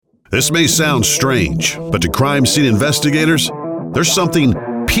This may sound strange, but to crime scene investigators, there's something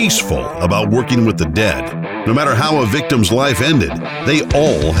peaceful about working with the dead. No matter how a victim's life ended, they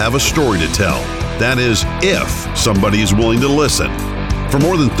all have a story to tell. That is, if somebody is willing to listen. For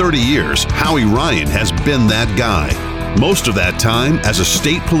more than 30 years, Howie Ryan has been that guy. Most of that time as a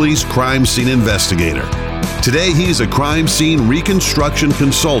state police crime scene investigator. Today, he's a crime scene reconstruction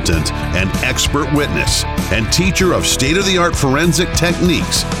consultant and expert witness and teacher of state-of-the-art forensic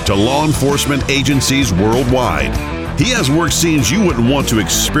techniques to law enforcement agencies worldwide. He has worked scenes you wouldn't want to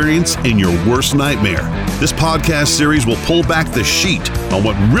experience in your worst nightmare. This podcast series will pull back the sheet on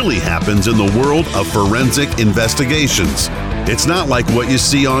what really happens in the world of forensic investigations. It's not like what you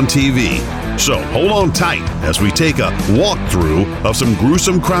see on TV. So hold on tight as we take a walkthrough of some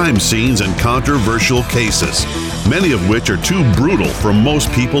gruesome crime scenes and controversial cases, many of which are too brutal for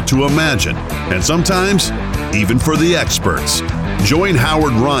most people to imagine, and sometimes even for the experts. Join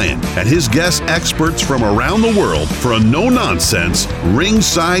Howard Ryan and his guest experts from around the world for a no-nonsense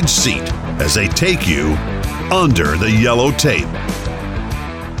ringside seat as they take you under the yellow tape.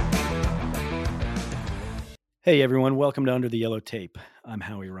 Hey everyone, welcome to Under the Yellow Tape. I'm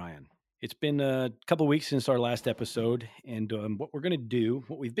Howie Ryan. It's been a couple weeks since our last episode, and what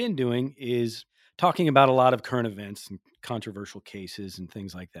we've been doing is talking about a lot of current events and controversial cases and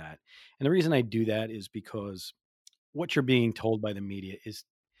things like that. And the reason I do that is because what you're being told by the media is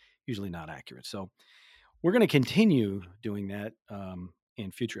usually not accurate. So we're going to continue doing that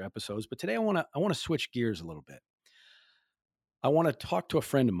in future episodes. But today I want to switch gears a little bit. I want to talk to a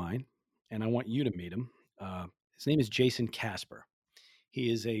friend of mine, and I want you to meet him. His name is Jason Casper. He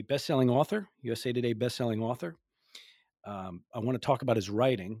is a best-selling author, USA Today best-selling author. I want to talk about his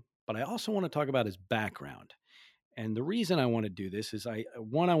writing, but I also want to talk about his background. And the reason I want to do this is I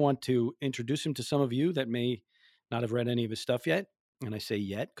want to introduce him to some of you that may not have read any of his stuff yet. And I say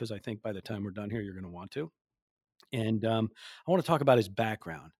yet because I think by the time we're done here, you're going to want to. And I want to talk about his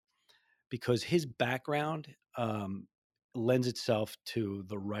background because his background lends itself to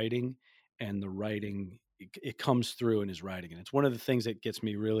the writing, and the writing it comes through in his writing, and it's one of the things that gets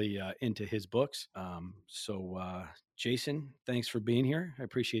me really into his books. Jason, thanks for being here. I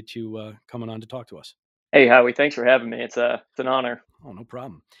appreciate you coming on to talk to us. Hey, Howie, thanks for having me. It's an honor. Oh, no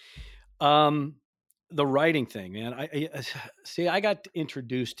problem. The writing thing, man. I got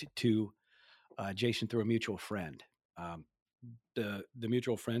introduced to Jason through a mutual friend. The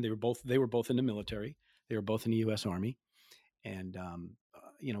mutual friend, they were both in the military. They were both in the U.S. Army, and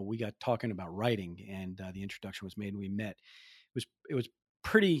we got talking about writing, and the introduction was made, and we met.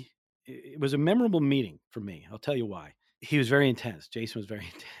 It was a memorable meeting for me. I'll tell you why. He was very intense. Jason was very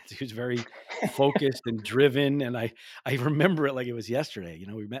intense. He was very focused and driven, and I remember it like it was yesterday.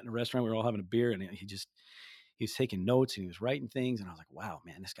 We met in a restaurant. We were all having a beer, and he was taking notes and he was writing things, and I was like, wow,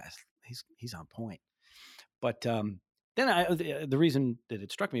 man, this guy's he's on point. But then the reason that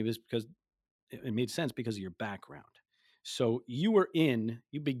it struck me was because it made sense because of your background. So you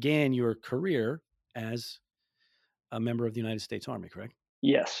began your career as a member of the United States Army, correct?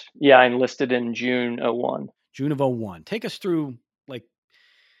 Yes. Yeah, I enlisted in June '01. June of 01. Take us through like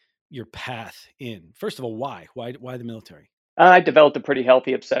your path in. First of all, why? Why the military? I developed a pretty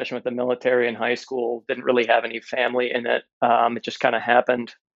healthy obsession with the military in high school. Didn't really have any family in it. It just kind of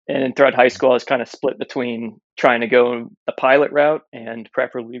happened. And throughout high school, I was kind of split between trying to go the pilot route and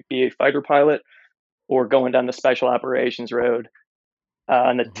preferably be a fighter pilot, or going down the special operations road.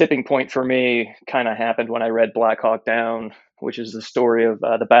 And the tipping point for me kind of happened when I read Black Hawk Down, which is the story of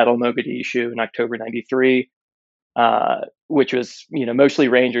the Battle of Mogadishu in October '93, which was mostly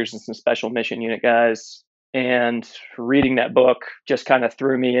Rangers and some special mission unit guys. And reading that book just kind of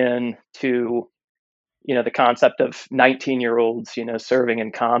threw me in to the concept of 19-year-olds serving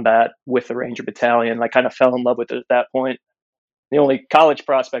in combat with the Ranger Battalion. I kind of fell in love with it at that point. The only college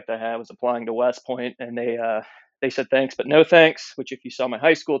prospect I had was applying to West Point, and they said thanks, but no thanks, which if you saw my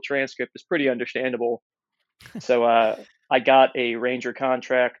high school transcript is pretty understandable. So I got a Ranger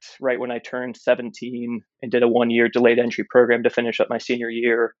contract right when I turned 17 and did a 1-year delayed entry program to finish up my senior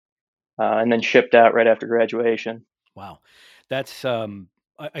year, and then shipped out right after graduation. Wow. That's and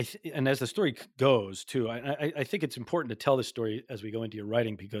as the story goes too, I think it's important to tell this story as we go into your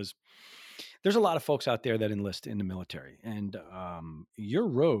writing, because there's a lot of folks out there that enlist in the military, and your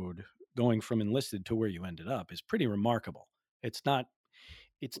road going from enlisted to where you ended up is pretty remarkable. It's not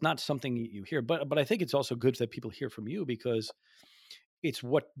something you hear, but I think it's also good that people hear from you, because it's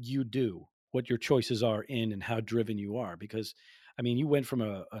what you do, what your choices are in, and how driven you are. Because I mean, you went from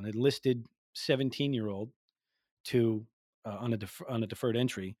an enlisted 17-year-old to on a deferred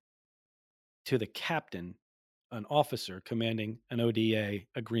entry to the captain an officer commanding an ODA,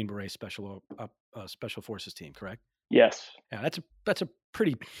 a Green Beret special forces team, correct? Yes. Yeah, that's a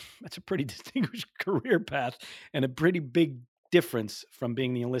pretty that's a pretty distinguished career path and a pretty big difference from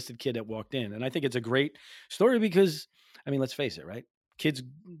being the enlisted kid that walked in. And I think it's a great story because, I mean, let's face it, right? Kids,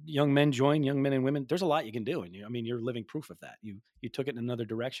 young men join, young men and women. There's a lot you can do, and I mean, you're living proof of that. You took it in another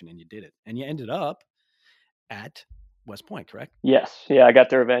direction and you did it, and you ended up at West Point, correct? Yes. Yeah, I got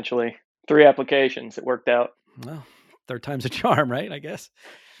there eventually. 3 applications. It worked out. Well, third time's a charm, right? I guess.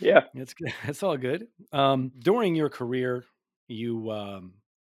 Yeah. It's good. It's all good. During your career, you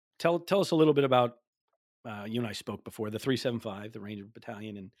tell us a little bit about. You and I spoke before the 375, the Ranger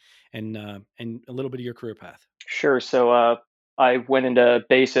Battalion, and a little bit of your career path. Sure. So I went into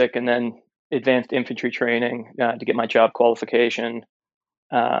basic and then advanced infantry training to get my job qualification.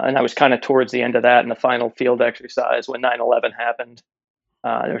 And I was kind of towards the end of that in the final field exercise when 9/11 happened.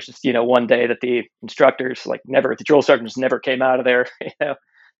 There was just, one day that the instructors, the drill sergeants never came out of their,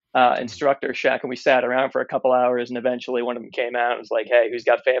 instructor shack, and we sat around for a couple hours, and eventually one of them came out and was like, "Hey, who's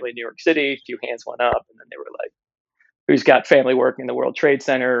got family in New York City?" A few hands went up, and then they were like, "Who's got family working in the World Trade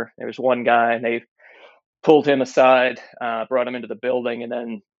Center?" There was one guy, and they pulled him aside, brought him into the building, and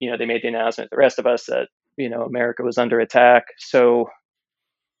then, they made the announcement to the rest of us that, America was under attack. So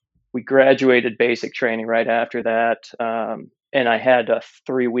we graduated basic training right after that. And I had a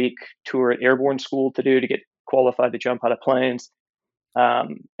 3-week tour at airborne school to do to get qualified to jump out of planes.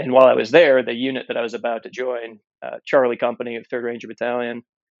 And while I was there, the unit that I was about to join, Charlie Company of 3rd Ranger Battalion,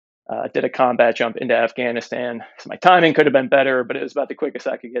 did a combat jump into Afghanistan. So my timing could have been better, but it was about the quickest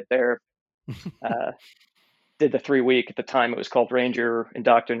I could get there. Did the 3-week, at the time it was called Ranger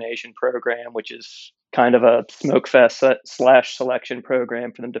Indoctrination Program, which is kind of a smoke fest / selection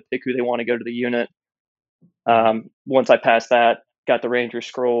program for them to pick who they want to go to the unit. Once I passed that, got the Ranger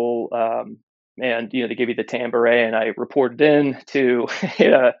Scroll, and they give you the tambouret, and I reported in to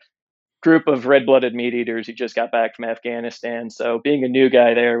a group of red-blooded meat eaters who just got back from Afghanistan. So being a new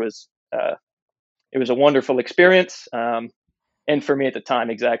guy there was it was a wonderful experience, and for me at the time,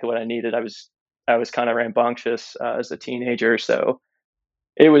 exactly what I needed. I was kind of rambunctious as a teenager, so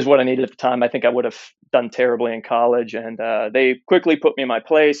it was what I needed at the time. I think I would have done terribly in college, and they quickly put me in my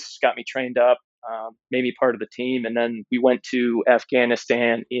place, got me trained up, made me part of the team, and then we went to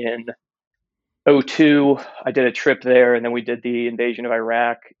Afghanistan in 2002. I did a trip there, and then we did the invasion of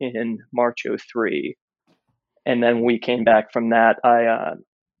Iraq in March 2003. And then we came back from that. I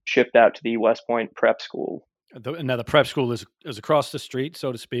shipped out to the West Point Prep School. Now the prep school is across the street,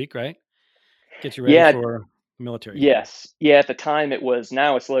 so to speak, right? Get you ready for military. Yes. Yeah, at the time it was,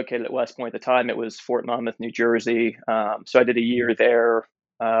 now it's located at West Point. At the time it was Fort Monmouth, New Jersey. So I did a year there,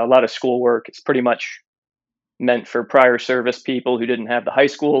 a lot of schoolwork. It's pretty much meant for prior service people who didn't have the high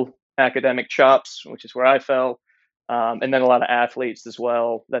school academic chops, which is where I fell. And then a lot of athletes as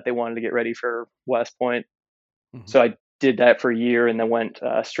well that they wanted to get ready for West Point. Mm-hmm. So I did that for a year and then went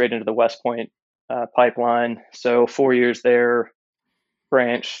straight into the West Point pipeline. So 4 years there,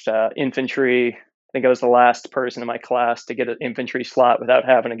 branched infantry. I think I was the last person in my class to get an infantry slot without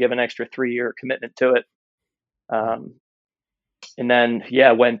having to give an extra 3-year commitment to it. And then,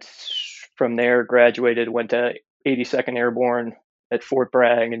 went from there, graduated, went to 82nd Airborne at Fort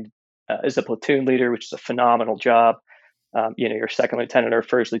Bragg, and as a platoon leader, which is a phenomenal job. You're second lieutenant or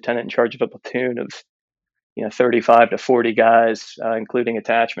first lieutenant in charge of a platoon of 35 to 40 guys, including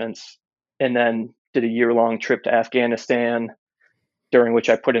attachments, and then did a year-long trip to Afghanistan, during which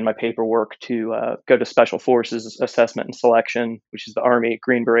I put in my paperwork to go to Special Forces Assessment and Selection, which is the Army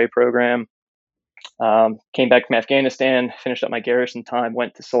Green Beret program. Came back from Afghanistan, finished up my garrison time,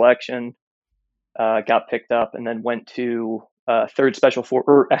 went to selection, got picked up, and then went to third Special Force.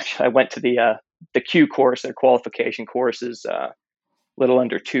 Or actually, I went to the Q course, their qualification courses, little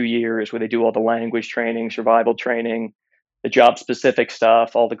under 2 years, where they do all the language training, survival training, the job specific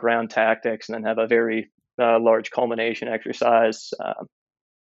stuff, all the ground tactics, and then have a very large culmination exercise.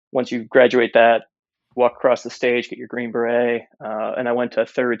 Once you graduate that, walk across the stage, get your Green Beret, and I went to a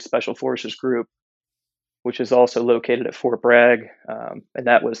third Special Forces group, which is also located at Fort Bragg, and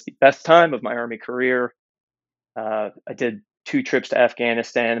that was the best time of my Army career. I did 2 trips to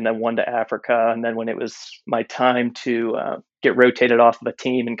Afghanistan and then 1 to Africa, and then when it was my time to get rotated off of a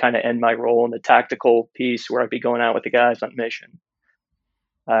team and kind of end my role in the tactical piece where I'd be going out with the guys on mission,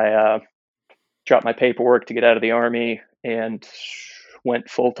 I dropped my paperwork to get out of the Army and went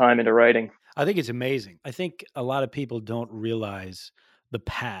full-time into writing. I think it's amazing. I think a lot of people don't realize the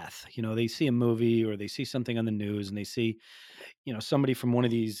path. They see a movie or they see something on the news and they see, somebody from one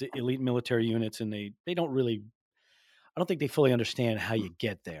of these elite military units, and they don't really, I don't think they fully understand how you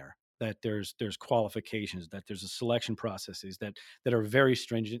get there. that there's qualifications, that there's a selection processes that are very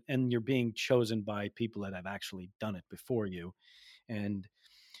stringent, and you're being chosen by people that have actually done it before you. And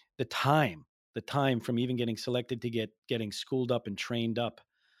the time, the time from even getting selected to getting schooled up and trained up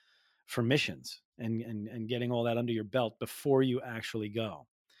for missions, and getting all that under your belt before you actually go.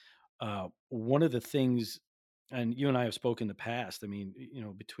 One of the things, and you and I have spoken in the past, I mean,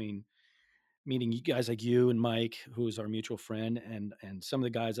 between meeting you guys like you and Mike, who is our mutual friend, and some of the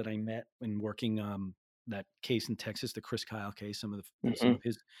guys that I met in working that case in Texas, the Chris Kyle case, some of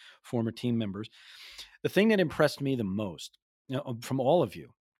his former team members. The thing that impressed me the most, from all of you,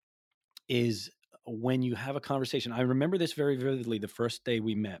 is when you have a conversation. I remember this very vividly the first day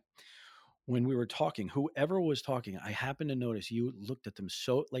we met. When we were talking, whoever was talking, I happened to notice you looked at them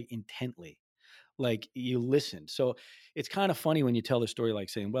so like intently, like you listened. So it's kind of funny when you tell the story, like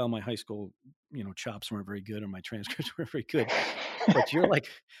saying, well, my high school, chops weren't very good or my transcripts weren't very good. But you're like,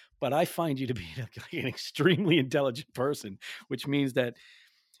 but I find you to be an extremely intelligent person, which means that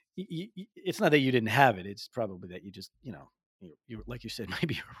it's not that you didn't have it. It's probably that you just, you're like you said,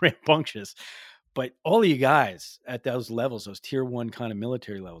 maybe you're rambunctious. But all of you guys at those levels, those tier one kind of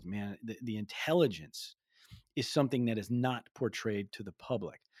military levels, man, the intelligence is something that is not portrayed to the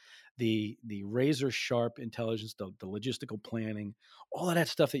public. The razor sharp intelligence, the logistical planning, all of that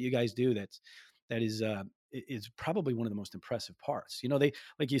stuff that you guys do, that is probably one of the most impressive parts. They,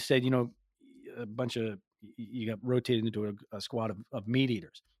 like you said, a bunch of you got rotated into a squad of meat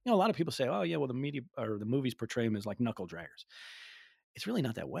eaters. A lot of people say, oh yeah, well the media or the movies portray them as like knuckle draggers. It's really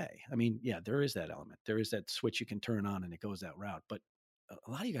not that way. I mean, yeah, there is that element. There is that switch you can turn on and it goes that route. But a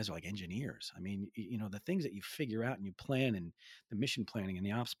lot of you guys are like engineers. I mean, the things that you figure out and you plan, and the mission planning and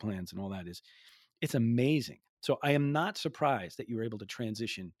the ops plans and all that, it's amazing. So I am not surprised that you were able to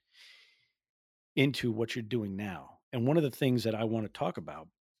transition into what you're doing now. And one of the things that I want to talk about,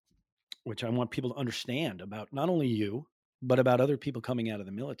 which I want people to understand about not only you, but about other people coming out of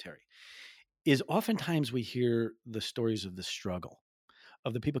the military, is oftentimes we hear the stories of the struggle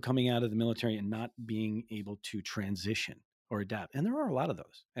of the people coming out of the military and not being able to transition or adapt. And there are a lot of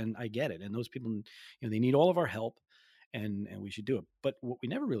those, and I get it. And those people, they need all of our help, and we should do it. But what we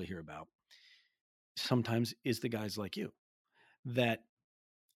never really hear about sometimes is the guys like you that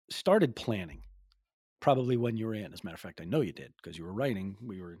started planning probably when you were in. As a matter of fact, I know you did because you were writing.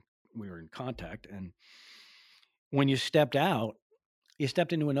 We were in contact, and when you stepped out, you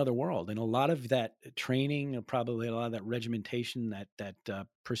stepped into another world, and a lot of that training, probably a lot of that regimentation, that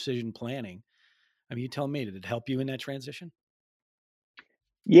precision planning. I mean, you tell me, did it help you in that transition?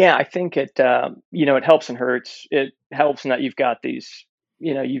 Yeah, I think it helps and hurts. It helps in that you've got these,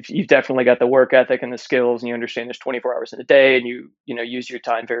 you've definitely got the work ethic and the skills, and you understand there's 24 hours in a day, and you use your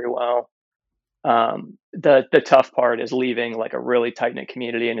time very well. The tough part is leaving like a really tight knit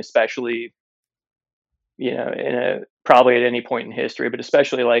community, and especially, probably at any point in history, but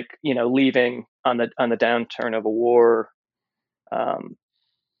especially like, leaving on the downturn of a war. Um,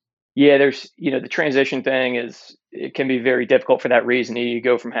 Yeah, there's, the transition thing it can be very difficult for that reason. You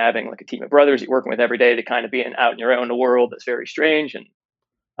go from having like a team of brothers you're working with every day to kind of being out in your own world that's very strange. And,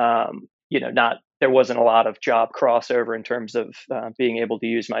 not, there wasn't a lot of job crossover in terms of being able to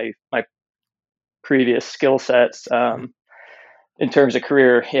use my previous skill sets in terms of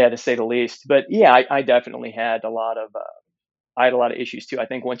career, yeah, to say the least. But yeah, I definitely had I had a lot of issues too. I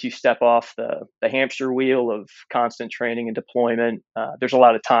think once you step off the hamster wheel of constant training and deployment, there's a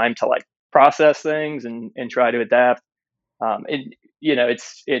lot of time to like process things and try to adapt. And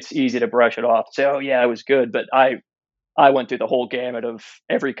it's easy to brush it off. Say, oh yeah, I was good, but I went through the whole gamut of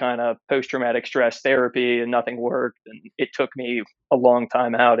every kind of post traumatic stress therapy, and nothing worked. And it took me a long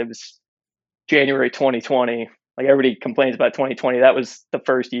time out. It was January 2020. Like everybody complains about 2020. That was the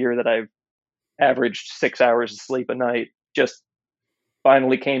first year that I've averaged 6 hours of sleep a night. Just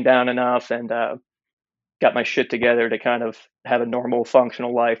finally came down enough and got my shit together to kind of have a normal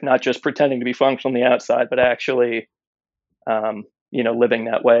functional life, not just pretending to be functional on the outside, but actually, living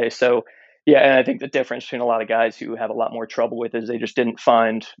that way. So, yeah, and I think the difference between a lot of guys who have a lot more trouble with is they just didn't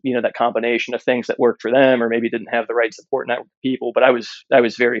find, that combination of things that worked for them, or maybe didn't have the right support network of people. But I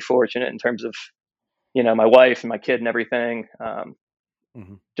was very fortunate in terms of, my wife and my kid and everything.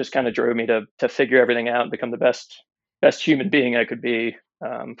 Just kind of drove me to figure everything out and become the best human being I could be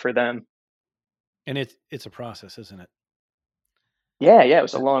for them. And it's a process, isn't it? Yeah, yeah, it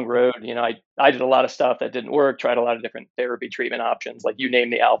was a long road. I did a lot of stuff that didn't work. Tried a lot of different therapy treatment options, like you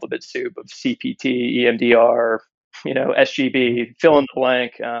name the alphabet soup of CPT, EMDR, SGB, fill in the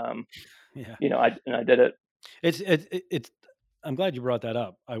blank. Yeah. I did it. It's I'm glad you brought that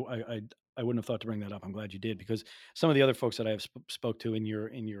up. I I wouldn't have thought to bring that up. I'm glad you did, because some of the other folks that I have spoke to in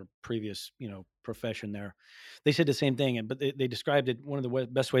your previous profession there, they said the same thing, but they described it. One of the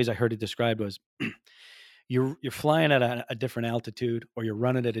best ways I heard it described was you're flying at a different altitude, or you're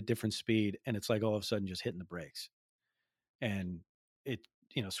running at a different speed, and it's like all of a sudden just hitting the brakes, and it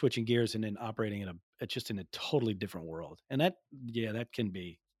switching gears and then operating just in a totally different world. And that can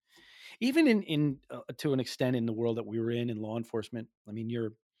be, even in to an extent, in the world that we were in law enforcement. I mean,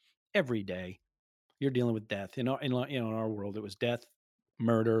 you're every day you're dealing with death. In our world, it was death,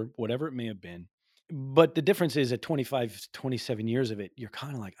 murder, whatever it may have been. But the difference is, at 25, 27 years of it, you're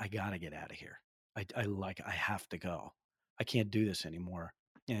kind of like, I gotta get out of here. I have to go. I can't do this anymore.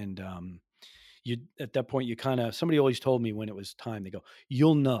 And you at that point, you kind of, somebody always told me when it was time, they go,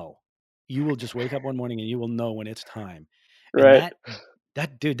 you'll know. You will just wake up one morning and you will know when it's time. And Right.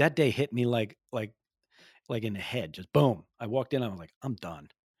 that dude, that day hit me like in the head, just boom. I walked in, I was like, I'm done.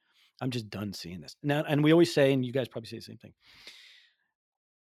 I'm just done seeing this. Now, and we always say, and you guys probably say the same thing,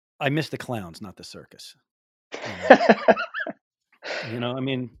 I miss the clowns, not the circus. I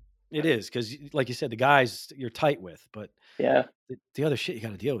mean, it is, because, like you said, the guys you're tight with, but Yeah. the other shit you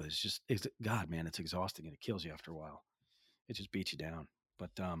got to deal with is just, God, man, it's exhausting, and it kills you after a while. It just beats you down.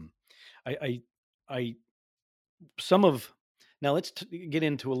 But I some of now let's get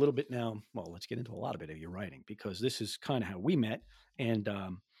into a little bit now. Well, let's get into a lot of it of your writing, because this is kind of how we met, and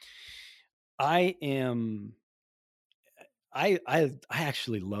I am. I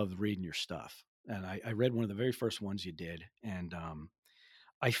actually love reading your stuff, and I read one of the very first ones you did, and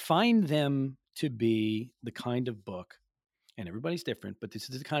I find them to be the kind of book, and everybody's different, but this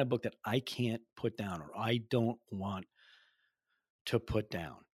is the kind of book that I can't put down, or I don't want to put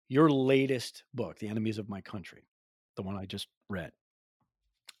down. Your latest book, The Enemies of My Country, the one I just read,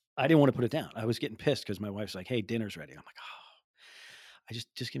 I didn't want to put it down. I was getting pissed because my wife's like, "Hey, dinner's ready." I'm like, "Oh, I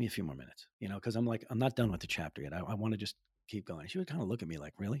just give me a few more minutes," because I'm like, I'm not done with the chapter yet. I want to just keep going. She would kind of look at me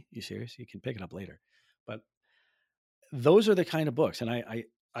like, "Really? You serious? You can pick it up later." But those are the kind of books, and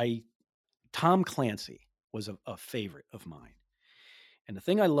I Tom Clancy was a favorite of mine. And the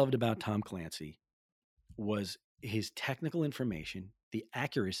thing I loved about Tom Clancy was his technical information, the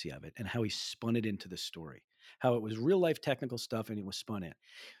accuracy of it, and how he spun it into the story. How it was real life technical stuff and it was spun in.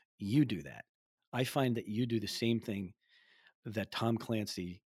 You do that. I find that you do the same thing that Tom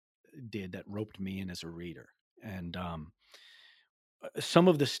Clancy did, that roped me in as a reader. And some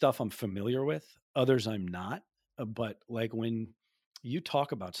of the stuff I'm familiar with, others I'm not. But like when you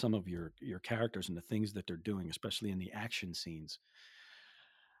talk about some of your characters and the things that they're doing, especially in the action scenes,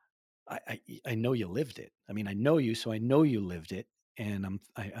 I know you lived it. I mean, I know you, so I know you lived it, and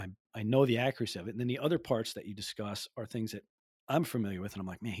I know the accuracy of it. And then the other parts that you discuss are things that I'm familiar with, and I'm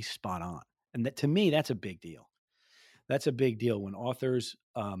like, man, he's spot on. And that, to me, that's a big deal. That's a big deal when authors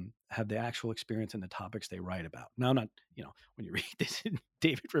have the actual experience in the topics they write about. Now, I'm not, when you read this,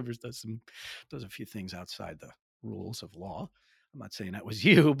 David Rivers does a few things outside the rules of law. I'm not saying that was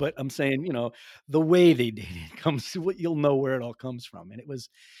you, but I'm saying, the way they did it comes to what you'll know where it all comes from. And it was,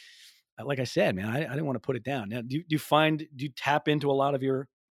 like I said, man, I didn't want to put it down. Now, do you tap into a lot of your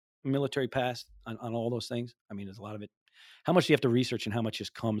military past on all those things? I mean, there's a lot of it. How much do you have to research, and how much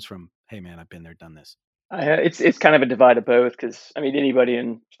just comes from, hey, man, I've been there, done this? It's kind of a divide of both, because I mean, anybody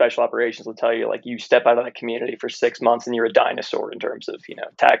in special operations will tell you, like, you step out of the community for 6 months and you're a dinosaur in terms of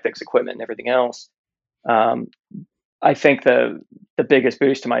tactics, equipment, and everything else. I think the biggest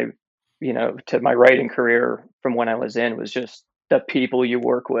boost to my writing career from when I was in was just the people you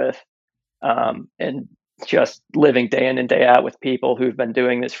work with, and just living day in and day out with people who've been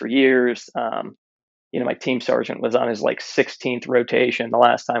doing this for years. My team sergeant was on his 16th rotation the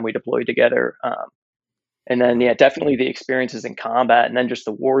last time we deployed together. And then, yeah, definitely the experiences in combat, and then just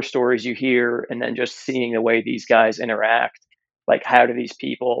the war stories you hear, and then just seeing the way these guys interact. Like, how do these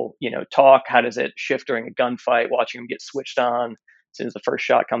people, talk? How does it shift during a gunfight? Watching them get switched on as soon as the first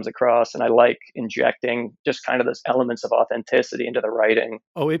shot comes across. And I like injecting just kind of those elements of authenticity into the writing.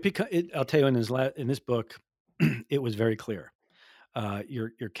 Oh, I'll tell you, in this book, it was very clear.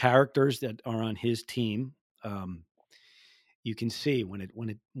 Your characters that are on his team, you can see when it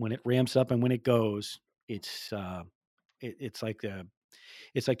ramps up and when it goes. It's like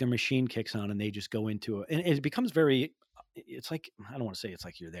their machine kicks on and they just go into it, and it becomes very. It's like, I don't want to say it's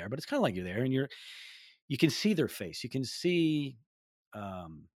like you're there, but it's kind of like you're there, and you can see their face. You can see,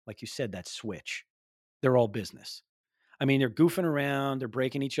 like you said, that switch. They're all business. I mean, they're goofing around, they're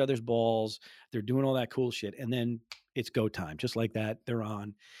breaking each other's balls, they're doing all that cool shit, and then it's go time. Just like that, they're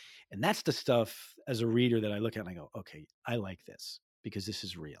on. And that's the stuff, as a reader, that I look at and I go, okay, I like this because this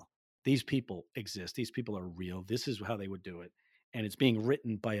is real. These people exist. These people are real. This is how they would do it. And it's being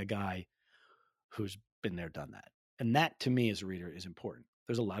written by a guy who's been there, done that. And that to me as a reader is important.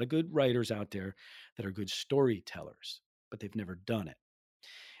 There's a lot of good writers out there that are good storytellers, but they've never done it.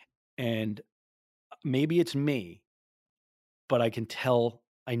 And maybe it's me, but I can tell,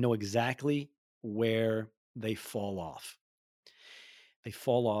 I know exactly where they fall off. They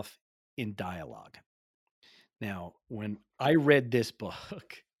fall off in dialogue. Now, when I read this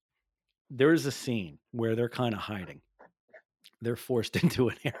book, there's a scene where they're kind of hiding. They're forced into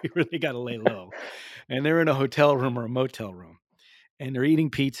an area where they got to lay low. And they're in a hotel room or a motel room. And they're eating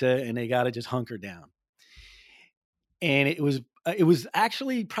pizza and they got to just hunker down. And it was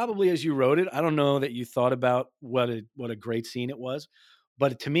actually probably as you wrote it. I don't know that you thought about what a great scene it was,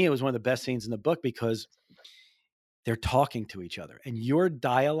 but to me, it was one of the best scenes in the book because they're talking to each other and your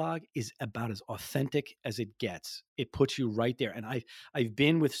dialogue is about as authentic as it gets. It puts you right there. And I've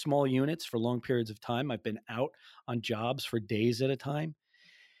been with small units for long periods of time. I've been out on jobs for days at a time.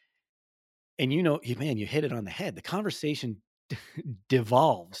 And you hit it on the head. The conversation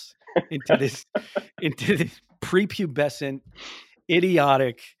devolves into this prepubescent,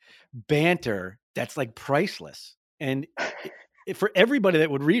 idiotic banter that's like priceless. And for everybody that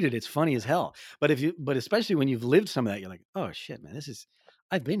would read it, it's funny as hell. But especially when you've lived some of that, you're like, oh shit, man,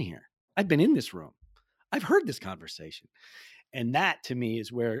 I've been here. I've been in this room. I've heard this conversation. And that to me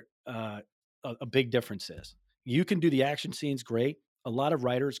is where a big difference is. You can do the action scenes great. A lot of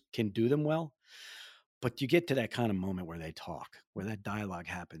writers can do them well, but you get to that kind of moment where they talk, where that dialogue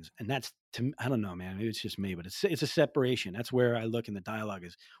happens. And that's, I don't know, man, maybe it's just me, but it's a separation. That's where I look in the dialogue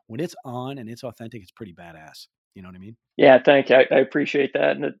is when it's on and it's authentic, it's pretty badass. You know what I mean? Yeah, thank you. I appreciate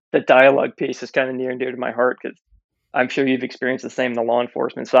that. And the dialogue piece is kind of near and dear to my heart because I'm sure you've experienced the same in the law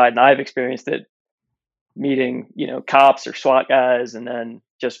enforcement side. And I've experienced it meeting, cops or SWAT guys, and then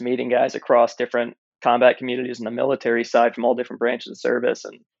just meeting guys across different combat communities in the military side from all different branches of service.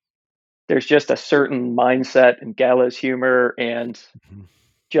 And there's just a certain mindset and gallows humor and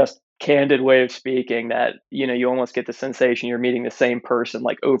just candid way of speaking that, you almost get the sensation you're meeting the same person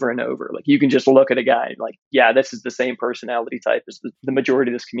like over and over. Like you can just look at a guy like, yeah, this is the same personality type as the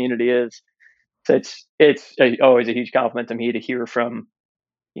majority of this community is. So it's always a huge compliment to me to hear from,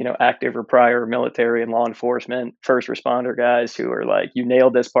 active or prior military and law enforcement, first responder guys who are like, you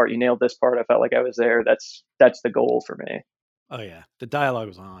nailed this part. I felt like I was there. That's the goal for me. Oh yeah. The dialogue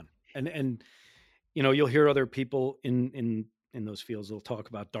was on. And you'll hear other people in those fields, they'll talk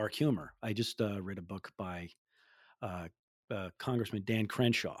about dark humor. I just read a book by Congressman Dan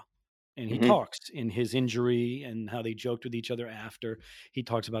Crenshaw, and he talks in his injury and how they joked with each other after. He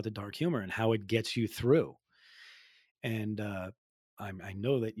talks about the dark humor and how it gets you through. And I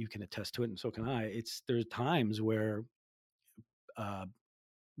know that you can attest to it, and so can I. There's times where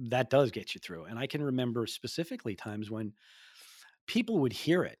that does get you through, and I can remember specifically times when people would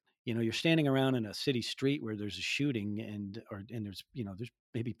hear it. You're standing around in a city street where there's a shooting and there's there's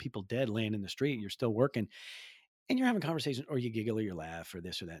maybe people dead laying in the street, and you're still working, and you're having conversations, or you giggle or you laugh or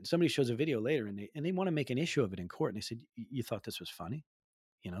this or that. And somebody shows a video later, and they want to make an issue of it in court, and they said, "You thought this was funny?"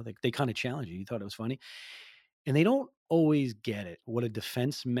 They kind of challenge you. You thought it was funny. And they don't always get it, what a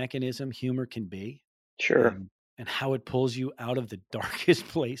defense mechanism humor can be. Sure. And how it pulls you out of the darkest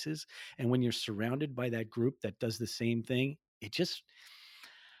places. And when you're surrounded by that group that does the same thing,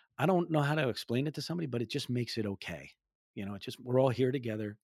 I don't know how to explain it to somebody, but it just makes it okay. We're all here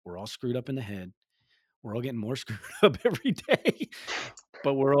together. We're all screwed up in the head. We're all getting more screwed up every day,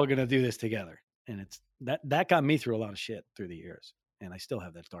 but we're all going to do this together. And that got me through a lot of shit through the years. And I still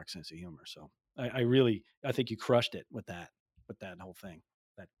have that dark sense of humor. So I think you crushed it with that whole thing,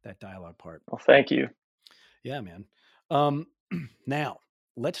 that dialogue part. Well, thank you. Yeah, man. Now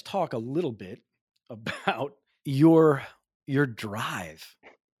let's talk a little bit about your drive,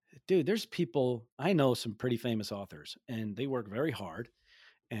 dude. There's people, I know some pretty famous authors, and they work very hard,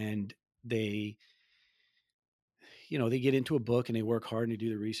 and they get into a book and they work hard and they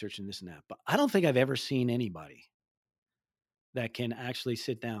do the research and this and that. But I don't think I've ever seen anybody that can actually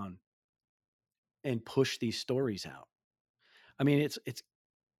sit down and push these stories out. I mean,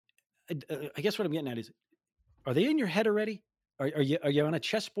 I guess what I'm getting at is, are they in your head already? Are you on a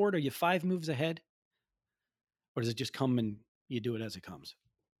chessboard? Are you 5 moves ahead? Or does it just come and you do it as it comes?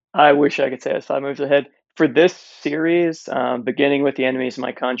 I wish I could say I was 5 moves ahead. For this series, beginning with The Enemies of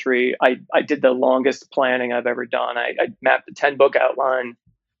My Country, I did the longest planning I've ever done. I mapped a 10-book outline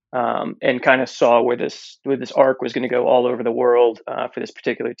and kind of saw where this arc was going to go all over the world for this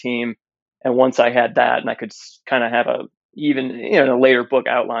particular team. And once I had that, and I could kind of have the later book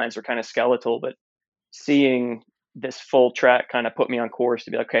outlines were kind of skeletal, but seeing this full track kind of put me on course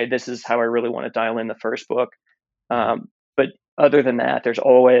to be like, okay, this is how I really want to dial in the first book. But other than that, there's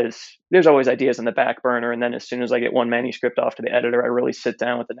always ideas in the back burner. And then as soon as I get one manuscript off to the editor, I really sit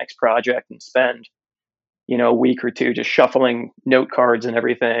down with the next project and spend, a week or two just shuffling note cards and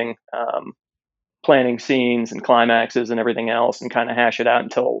everything, planning scenes and climaxes and everything else, and kind of hash it out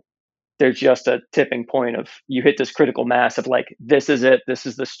until there's just a tipping point of you hit this critical mass of like, this is it, this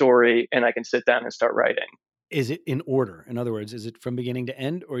is the story, and I can sit down and start writing. Is it in order? In other words, is it from beginning to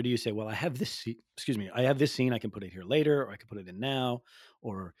end, or do you say, well, I have this, I have this scene, I can put it here later, or I can put it in now,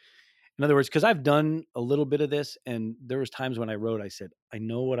 or in other words, because I've done a little bit of this, and there was times when I wrote, I said, I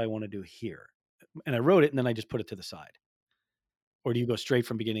know what I want to do here, and I wrote it, and then I just put it to the side. Or do you go straight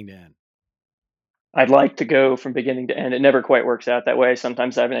from beginning to end? I'd like to go from beginning to end. It never quite works out that way.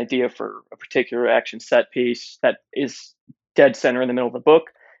 Sometimes I have an idea for a particular action set piece that is dead center in the middle of the book,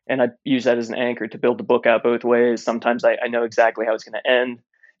 and I use that as an anchor to build the book out both ways. Sometimes I know exactly how it's going to end,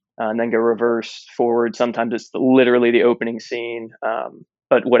 and then go reverse forward. Sometimes it's literally the opening scene.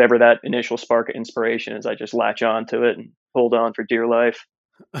 But whatever that initial spark of inspiration is, I just latch on to it and hold on for dear life.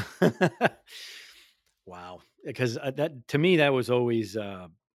 Wow. Because that, to me, that was always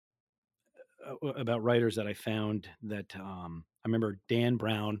about writers that I found that I remember Dan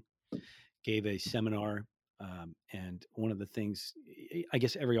Brown gave a seminar. And one of the things, I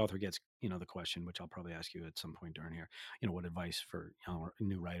guess every author gets, the question, which I'll probably ask you at some point during here, what advice for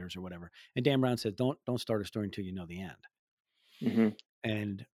new writers or whatever. And Dan Brown said, don't start a story until you know the end. Mm-hmm.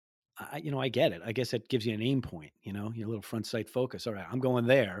 And I get it. I guess it gives you an aim point, your little front sight focus. All right, I'm going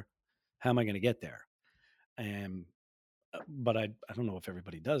there. How am I going to get there? And but I don't know if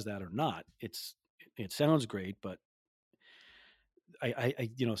everybody does that or not. It sounds great, but I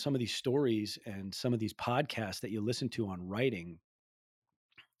some of these stories and some of these podcasts that you listen to on writing,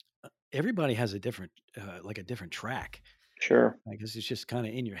 everybody has a different a different track. Sure. I guess it's just kind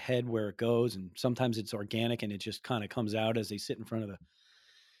of in your head where it goes, and sometimes it's organic and it just kind of comes out as they sit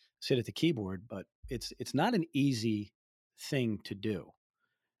at the keyboard. But it's not an easy thing to do.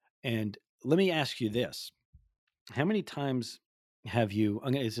 And let me ask you this: how many times have you?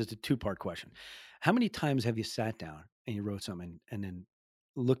 It's just a two-part question. How many times have you sat down and you wrote something and then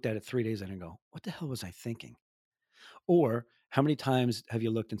looked at it 3 days later and go, "What the hell was I thinking?" Or how many times have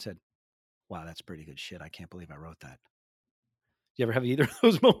you looked and said, "Wow, that's pretty good shit. I can't believe I wrote that." You ever have either of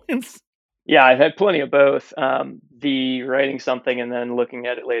those moments? Yeah, I've had plenty of both. The writing something and then looking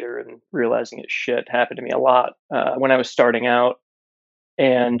at it later and realizing it's shit happened to me a lot when I was starting out.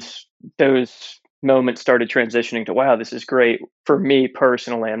 And those moments started transitioning to, wow, this is great. For me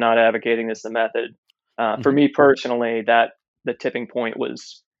personally, I'm not advocating this as a method. For me personally, that the tipping point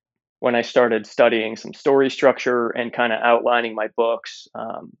was when I started studying some story structure and kind of outlining my books.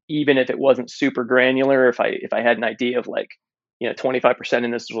 Even if it wasn't super granular, if I had an idea of like, 25% in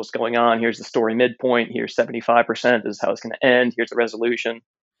this is what's going on. Here's the story midpoint. Here's 75%. This is how it's going to end. Here's the resolution.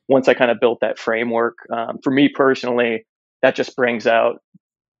 Once I kind of built that framework, for me personally, that just brings out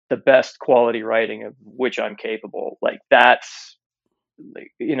the best quality writing of which I'm capable. Like that's,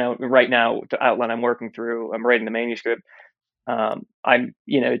 right now the outline I'm working through, I'm writing the manuscript. I'm,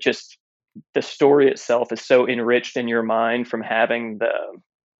 just the story itself is so enriched in your mind from having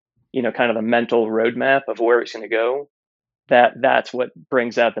the, kind of the mental roadmap of where it's going to go. That's what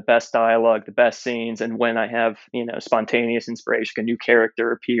brings out the best dialogue, the best scenes. And when I have, spontaneous inspiration, a new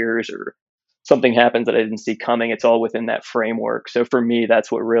character appears or something happens that I didn't see coming, it's all within that framework. So for me,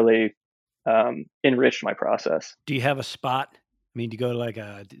 that's what really enriched my process. Do you have a spot? I mean, do you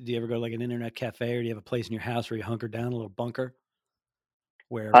ever go to like an internet cafe, or do you have a place in your house where you hunker down, a little bunker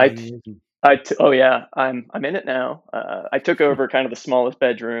where I, everything is? oh yeah, I'm in it now. I took over kind of the smallest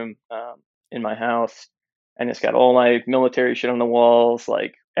bedroom in my house, and it's got all my military shit on the walls,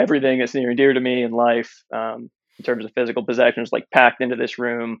 like everything that's near and dear to me in life, in terms of physical possessions, like packed into this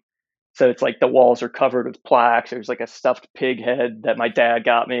room. So it's like the walls are covered with plaques. There's like a stuffed pig head that my dad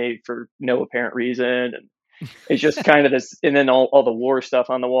got me for no apparent reason, and it's just kind of this. And then all the war stuff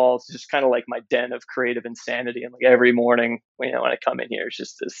on the walls, just kind of like my den of creative insanity. And like every morning, when I come in here, it's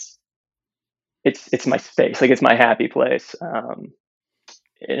just this. It's my space, like it's my happy place.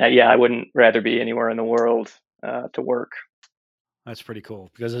 Yeah, I wouldn't rather be anywhere in the world to work. That's pretty cool,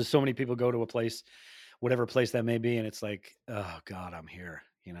 because there's so many people go to a place, whatever place that may be, and it's like, oh God, I'm here.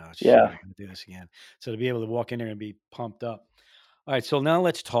 Shit, I'm Yeah. gonna do this again. So to be able to walk in there and be pumped up. All right, so now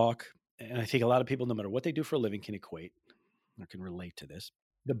let's talk. And I think a lot of people, no matter what they do for a living, can equate or can relate to this.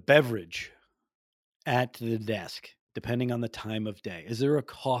 The beverage at the desk, depending on the time of day. Is there a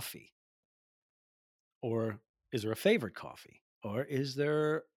coffee? Or is there a favorite coffee? Or is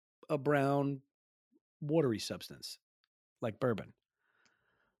there a brown, watery substance like bourbon?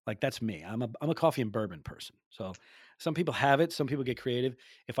 Like that's me. I'm a coffee and bourbon person. So some people have it. Some people get creative.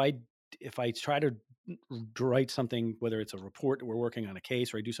 If I if I try to write something, whether it's a report, we're working on a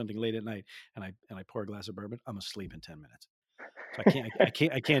case, or I do something late at night, and I pour a glass of bourbon, I'm asleep in 10 minutes. So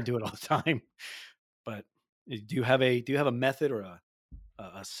I can't do it all the time. But do you have a method or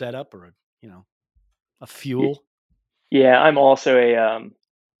a setup or a a Y- fuel? Yeah, I'm also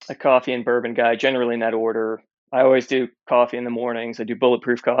a coffee and bourbon guy, generally in that order. I always do coffee in the mornings. I do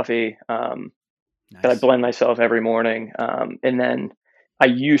bulletproof coffee. That I Nice. blend myself every morning. And then I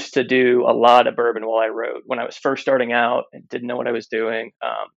used to do a lot of bourbon while I wrote. When I was first starting out and didn't know what I was doing,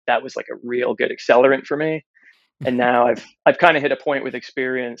 that was like a real good accelerant for me. And now I've kind of hit a point with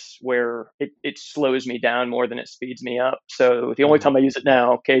experience where it slows me down more than it speeds me up. So the only Mm, time I use it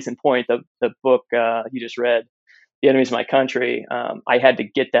now, case in point, the book you just read, The Enemies of My Country, I had to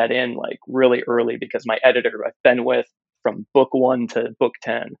get that in like really early because my editor I've been with from book 1 to book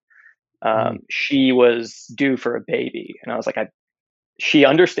 10, mm. she was due for a baby, and I was like, she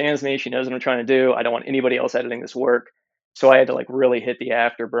understands me. She knows what I'm trying to do. I don't want anybody else editing this work. So I had to like really hit the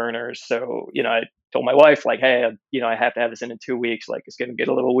afterburners. So, I told my wife like, hey, I have to have this in 2 weeks. Like it's going to get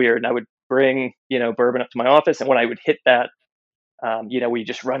a little weird. And I would bring, bourbon up to my office. And when I would hit that, we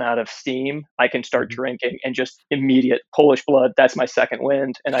just run out of steam, I can start Mhm. drinking and just immediate Polish blood. That's my second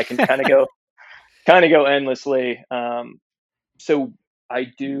wind. And I can kind of go endlessly. So I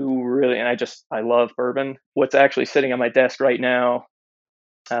do really, and I love bourbon. What's actually sitting on my desk right now,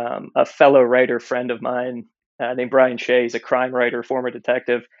 a fellow writer friend of mine named Brian Shea. He's a crime writer, former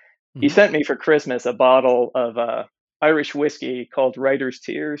detective. He Mhm. sent me for Christmas a bottle of Irish whiskey called Writer's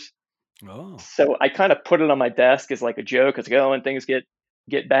Tears. Oh. So I kind of put it on my desk as like a joke. It's like, oh, when things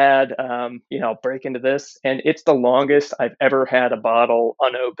get bad, I'll break into this, and it's the longest I've ever had a bottle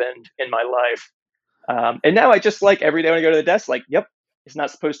unopened in my life. And now I just like every day when I go to the desk, like, yep, it's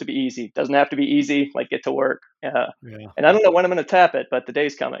not supposed to be easy. Doesn't have to be easy. Like, get to work. Yeah. And I don't know when I'm going to tap it, but the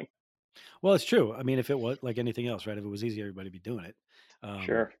day's coming. Well, it's true. I mean, if it was like anything else, right? If it was easy, everybody'd be doing it. Um,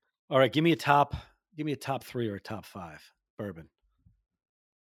 Sure. all right, give me a top three or a top five bourbon.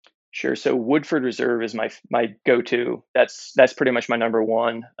 Sure. So Woodford Reserve is my go-to. That's pretty much my number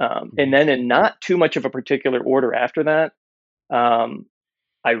one. And Hmm. then in not too much of a particular order after that, um,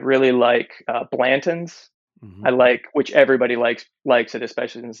 I really like Blanton's. Hmm. I like, which everybody likes it,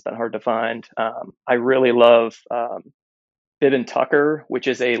 especially since it's been hard to find. I really love Bib and Tucker, which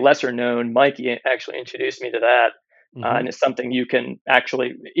is a lesser known. Mikey actually introduced me to that. Hmm. And it's something you can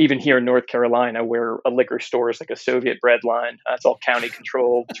actually, even here in North Carolina, where a liquor store is like a Soviet bread line, it's all county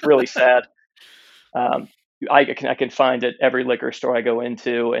controlled. It's really sad. Um, I can find it every liquor store I go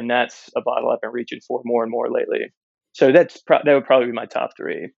into, and that's a bottle I've been reaching for more and more lately. So that would probably be my top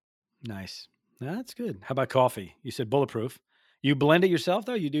three. Nice. That's good. How about coffee? You said bulletproof. You blend it yourself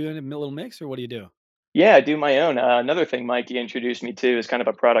though? You do it in a little mix, or what do you do? Yeah, I do my own. Another thing Mikey introduced me to is kind of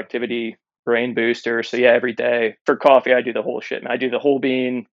a productivity brain booster. So yeah, every day for coffee, I do the whole shit. I do the whole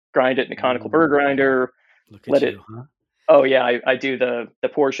bean, grind it in a conical burr Mm, grinder, look let at it. you, huh? Oh yeah, I do the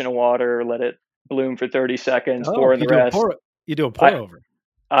portion of water, let it bloom for 30 seconds, pour Oh, in the rest. you do a I pour over.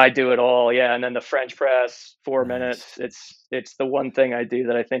 I do it all, yeah. And then the French press, 4 minutes. Nice. It's the one thing I do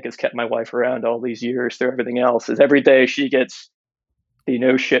that I think has kept my wife around all these years through everything else. Is every day she gets the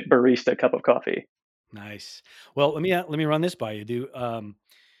no shit barista cup of coffee. Nice. Well, let me run this by you. Do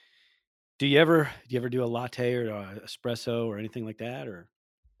you ever do a latte or a espresso or anything like that, or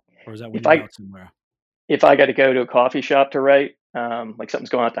is that when If you're I out somewhere? if I got to go to a coffee shop to write, like something's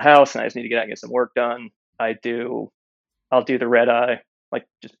going on at the house and I just need to get out and get some work done, I do. I'll do the red eye, like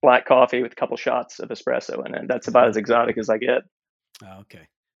just black coffee with a couple shots of espresso in it. That's about as Okay. exotic as I get. Oh, okay.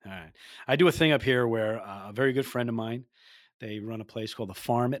 All right. I do a thing up here where a very good friend of mine, they run a place called the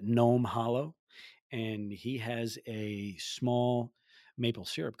Farm at Nome Hollow, and he has a small maple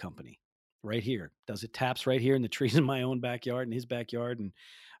syrup company right here. Does it taps right here in the trees in my own backyard, in his backyard, and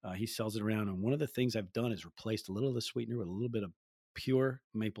he sells it around. And one of the things I've done is replaced a little of the sweetener with a little bit of pure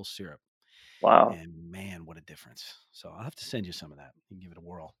maple syrup. Wow. And man, what a difference. So I'll have to send you some of that. You can give it a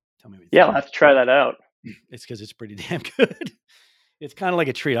whirl. Tell me what you Yeah, I'll think. have to try that out. It's because it's pretty damn good. It's kind of like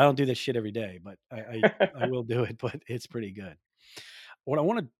a treat. I don't do this shit every day, but I will do it, but it's pretty good. What I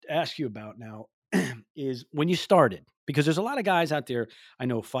want to ask you about now is when you started, because there's a lot of guys out there. I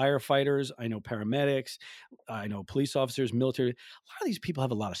know firefighters, I know paramedics, I know police officers, military. A lot of these people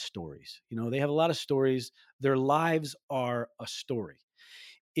have a lot of stories. They have a lot of stories. Their lives are a story.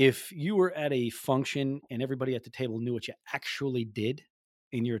 If you were at a function and everybody at the table knew what you actually did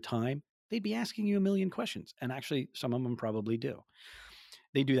in your time, they'd be asking you a million questions. And actually, some of them probably do.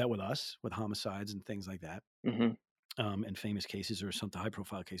 They do that with us, with homicides and things like that. Hmm. and famous cases or some high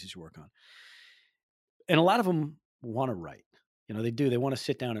profile cases you work on. And a lot of them want to write. They do. They want to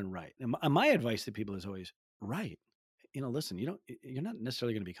sit down and write. And my advice to people is always write. Listen, you're not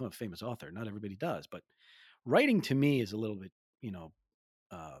necessarily going to become a famous author. Not everybody does, but writing to me is a little bit,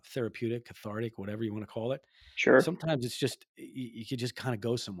 therapeutic, cathartic, whatever you want to call it. Sure. Sometimes it's just you could just kind of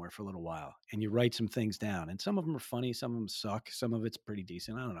go somewhere for a little while and you write some things down, and some of them are funny, some of them suck, some of it's pretty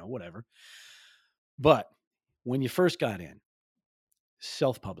decent. I don't know, whatever. But when you first got in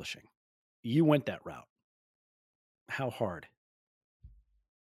self-publishing, you went that route. How hard?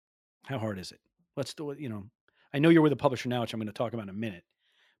 How hard is it? Let's do it. I know you're with a publisher now, which I'm going to talk about in a minute,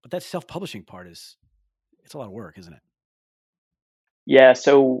 but that self-publishing part it's a lot of work, isn't it? Yeah,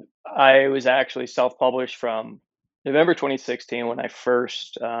 so I was actually self-published from November 2016 when I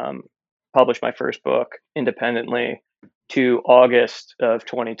first published my first book independently to August of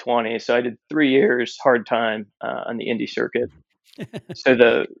 2020. So I did 3 years hard time on the indie circuit. So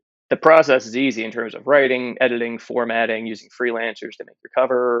the process is easy in terms of writing, editing, formatting, using freelancers to make your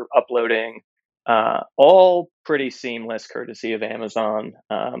cover, uploading, all pretty seamless, courtesy of Amazon.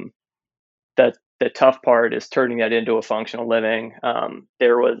 The tough part is turning that into a functional living.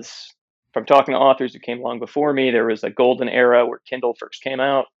 From talking to authors who came along before me, there was a golden era where Kindle first came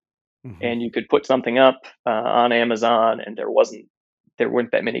out, and you could put something up on Amazon, and there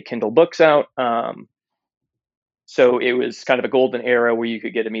weren't that many Kindle books out. So it was kind of a golden era where you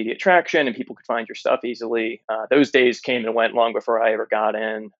could get immediate traction and people could find your stuff easily. Those days came and went long before I ever got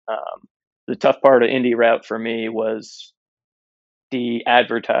in. The tough part of indie route for me was the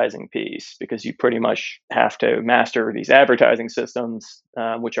advertising piece, because you pretty much have to master these advertising systems,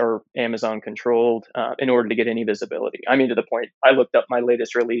 which are Amazon controlled, in order to get any visibility. I mean, to the point I looked up my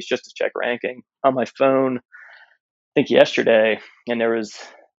latest release just to check ranking on my phone, I think yesterday, and there was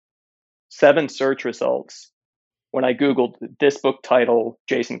 7 search results when I Googled this book title,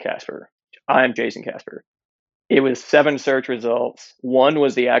 Jason Casper. I'm Jason Casper. It was 7 search results. One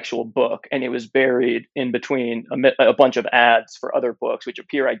was the actual book, and it was buried in between a bunch of ads for other books, which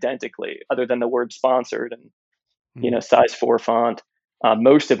appear identically, other than the word sponsored and size 4 font.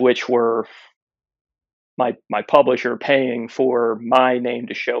 Most of which were my publisher paying for my name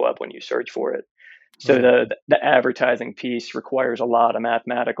to show up when you search for it. So the advertising piece requires a lot of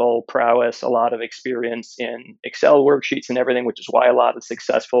mathematical prowess, a lot of experience in Excel worksheets and everything, which is why a lot of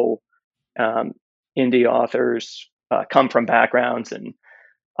successful indie authors come from backgrounds in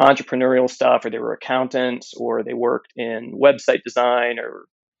entrepreneurial stuff, or they were accountants, or they worked in website design or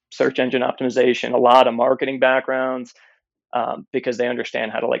search engine optimization, a lot of marketing backgrounds, because they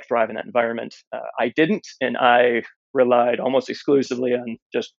understand how to thrive in that environment. I didn't, and I relied almost exclusively on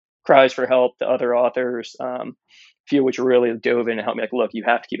just cries for help to other authors, few of which really dove in and helped me. Look, you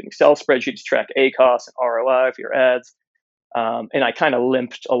have to keep an Excel spreadsheet to track ACoS and ROI for your ads. And I kind of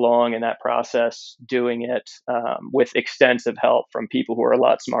limped along in that process, doing it with extensive help from people who are a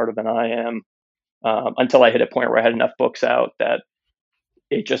lot smarter than I am, until I hit a point where I had enough books out that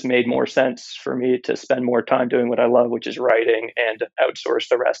it just made more sense for me to spend more time doing what I love, which is writing, and outsource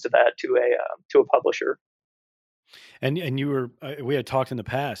the rest of that to a publisher. And you were we had talked in the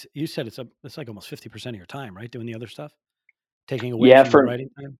past. You said it's like almost 50% of your time, right? Doing the other stuff, taking away from your writing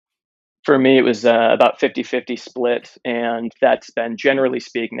time. For me, it was about 50-50 split, and that's been, generally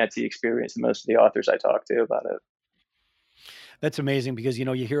speaking, that's the experience of most of the authors I talk to about it. That's amazing, because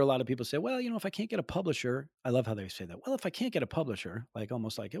you hear a lot of people say, well, if I can't get a publisher, I love how they say that. Well, if I can't get a publisher,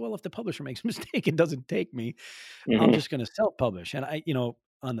 almost like, well, if the publisher makes a mistake and doesn't take me, I'm just going to self-publish. And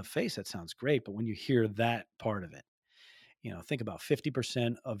on the face, that sounds great, but when you hear that part of it, think about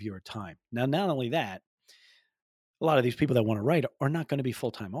 50% of your time. Now, not only that, a lot of these people that want to write are not going to be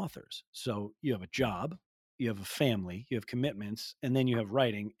full-time authors. So you have a job, you have a family, you have commitments, and then you have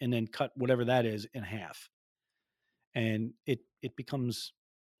writing, and then cut whatever that is in half. And it becomes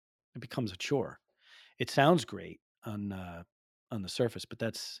a chore. It sounds great on the surface, but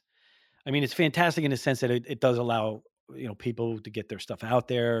it's fantastic in the sense that it does allow people to get their stuff out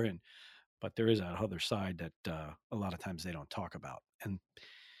there, but there is that other side that a lot of times they don't talk about. And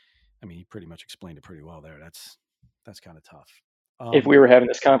you pretty much explained it pretty well there. That's kind of tough. If we were having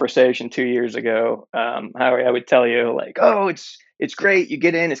this conversation 2 years ago, Howie, I would tell you oh, it's great. You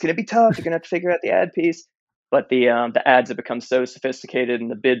get in, it's going to be tough. You're going to have to figure out the ad piece. But the ads have become so sophisticated,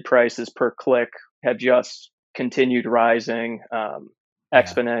 and the bid prices per click have just continued rising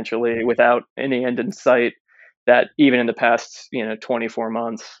exponentially without any end in sight, that even in the past 24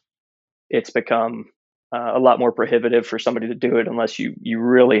 months, it's become a lot more prohibitive for somebody to do it unless you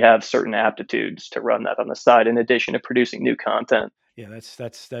really have certain aptitudes to run that on the side, in addition to producing new content. Yeah,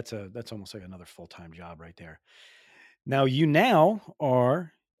 that's almost like another full-time job right there. Now you now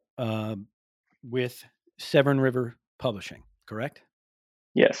are uh, with Severn River Publishing, correct?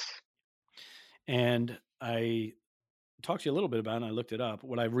 Yes. And I talked to you a little bit about it, and I looked it up.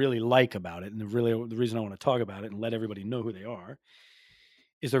 What I really like about it, and the reason I want to talk about it and let everybody know who they are,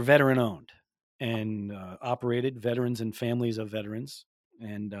 is they're veteran owned and operated, veterans and families of veterans,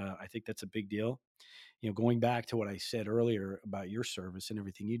 and I think that's a big deal. Going back to what I said earlier about your service and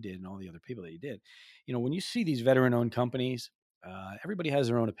everything you did and all the other people that you did, when you see these veteran owned companies, everybody has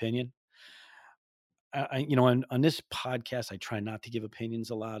their own opinion. On this podcast, I try not to give opinions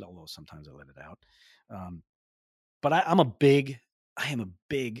a lot, although sometimes I let it out. Um, but I am a big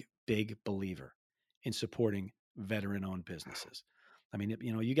believer in supporting veteran owned businesses. I mean,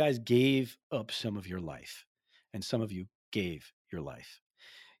 you guys gave up some of your life and some of you gave your life.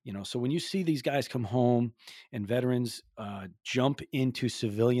 So when you see these guys come home and veterans jump into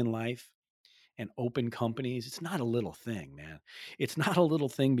civilian life and open companies, it's not a little thing, man. It's not a little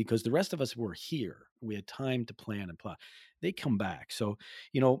thing because the rest of us were here. We had time to plan and plot. They come back. So,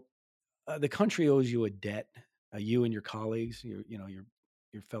 the country owes you a debt, you and your colleagues, your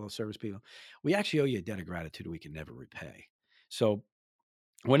fellow service people. We actually owe you a debt of gratitude we can never repay. So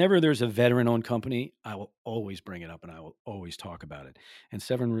whenever there's a veteran owned company, I will always bring it up and I will always talk about it. And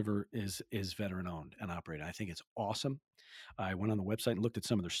Severn River is veteran owned and operated. I think it's awesome. I went on the website and looked at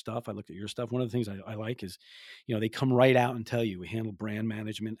some of their stuff. I looked at your stuff. One of the things I like is, they come right out and tell you we handle brand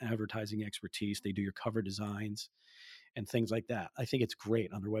management, advertising expertise. They do your cover designs and things like that. I think it's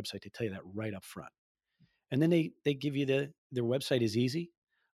great on their website to tell you that right up front. And then they give you their website is easy.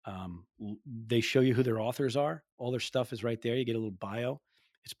 They show you who their authors are. All their stuff is right there. You get a little bio.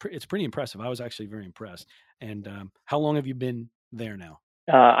 It's pretty impressive. I was actually very impressed. And how long have you been there now?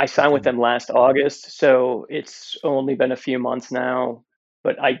 I signed with them last August, so it's only been a few months now.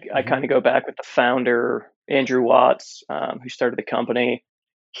 But I kind of go back with the founder, Andrew Watts, who started the company.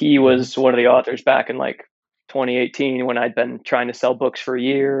 He was one of the authors back in like 2018 when I'd been trying to sell books for a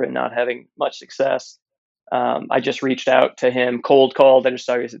year and not having much success. I just reached out to him, cold called. I just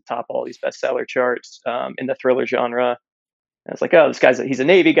saw he was at the top of all these bestseller charts in the thriller genre. And I was like, oh, he's a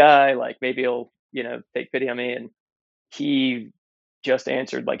Navy guy. Like maybe he'll, take pity on me. And he just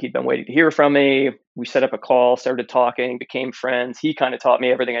answered like he'd been waiting to hear from me. We set up a call, started talking, became friends. He kind of taught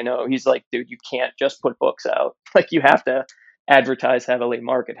me everything I know. He's like, dude, you can't just put books out. Like you have to advertise heavily,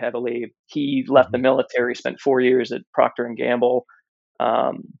 market heavily. He left the military, spent 4 years at Procter and Gamble,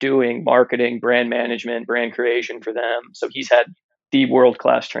 doing marketing, brand management, brand creation for them. So he's had the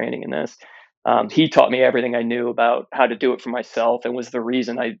world-class training in this. He taught me everything I knew about how to do it for myself and was the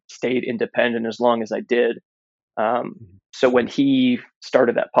reason I stayed independent as long as I did. So when he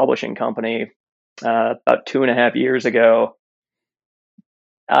started that publishing company about 2.5 years ago,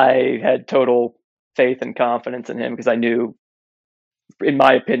 I had total faith and confidence in him because I knew, in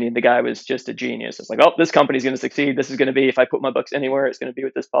my opinion, the guy was just a genius. It's like, oh, this company's going to succeed. This is going to be, if I put my books anywhere, it's going to be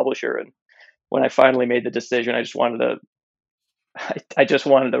with this publisher. And when I finally made the decision, I just wanted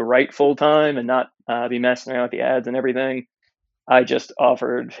to write full time and not be messing around with the ads and everything. I just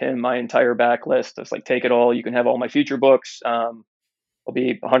offered him my entire backlist. I was like, take it all. You can have all my future books. I'll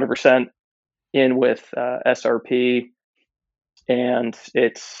be 100% in with SRP. And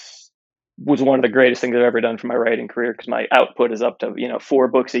was one of the greatest things I've ever done for my writing career because my output is up to, 4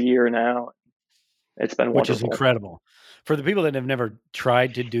 books a year now. It's been wonderful. Which is incredible. For the people that have never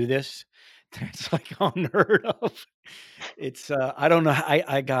tried to do this, it's like unheard of. It's I don't know.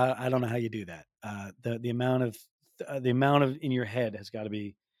 I don't know how you do that. The amount of in your head has got to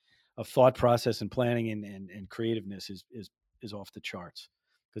be of thought process and planning and creativeness is off the charts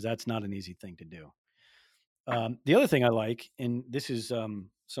because that's not an easy thing to do. The other thing I like, and this is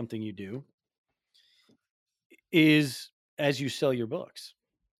something you do, is as you sell your books,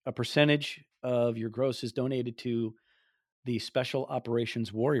 a percentage of your gross is donated to the Special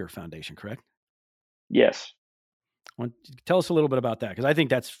Operations Warrior Foundation, correct? Yes. Tell us a little bit about that because I think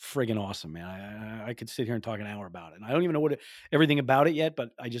that's friggin' awesome, man. I could sit here and talk an hour about it. And I don't even know everything about it yet, but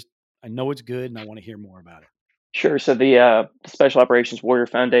I know it's good and I want to hear more about it. Sure. So the Special Operations Warrior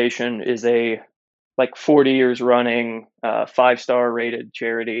Foundation is a 40 years running 5-star rated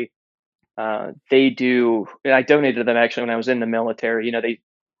charity. They do. I donated to them actually when I was in the military.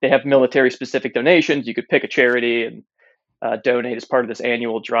 They have military specific donations. You could pick a charity and donate as part of this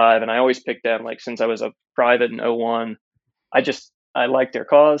annual drive. And I always picked them since I was a private in 01. I like their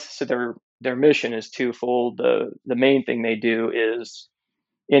cause. So their mission is twofold. The main thing they do is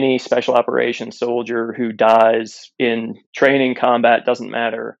any special operations soldier who dies in training, combat, doesn't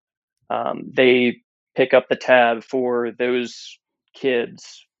matter. They pick up the tab for those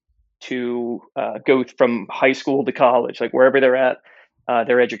kids to go from high school to college, like wherever they're at.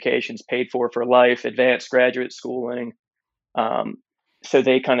 Their education's paid for life, advanced graduate schooling. Um, so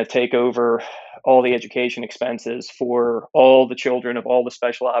they kind of take over all the education expenses for all the children of all the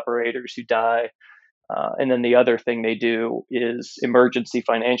special operators who die. And then the other thing they do is emergency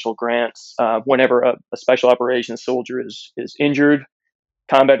financial grants. Whenever a special operations soldier is injured,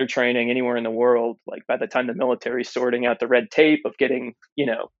 combat or training anywhere in the world, like by the time the military is sorting out the red tape of getting,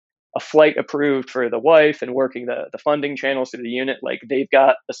 a flight approved for the wife and working the funding channels through the unit, like they've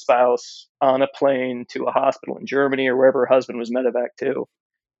got the spouse on a plane to a hospital in Germany or wherever her husband was medevac to.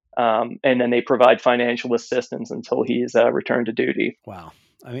 And then they provide financial assistance until he's returned to duty. Wow.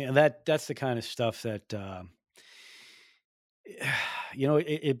 I mean, that's the kind of stuff that,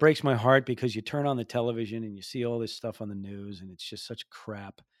 it breaks my heart because you turn on the television and you see all this stuff on the news and it's just such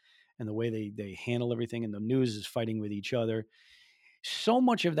crap. And the way they handle everything, and the news is fighting with each other. So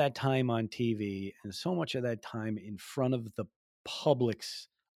much of that time on TV and so much of that time in front of the public's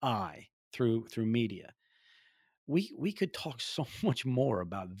eye through media. We could talk so much more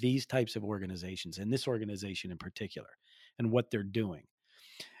about these types of organizations and this organization in particular and what they're doing.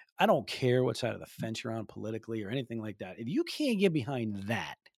 I don't care what side of the fence you're on politically or anything like that. If you can't get behind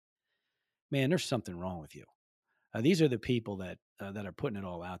that, man, there's something wrong with you. These are the people that are putting it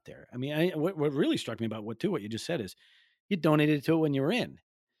all out there. I mean, what really struck me about what you just said is you donated to it when you were in.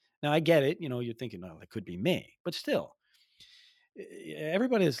 Now I get it. You're thinking, oh, that could be me, but still,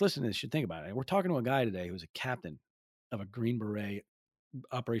 everybody that's listening to this should think about it. We're talking to a guy today who's a captain of a Green Beret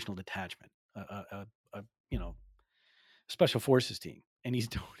operational detachment, special forces team, and he's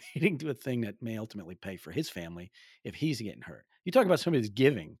donating to a thing that may ultimately pay for his family if he's getting hurt. You talk about somebody that's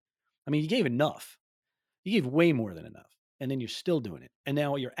giving. I mean, you gave enough. You gave way more than enough, and then you're still doing it. And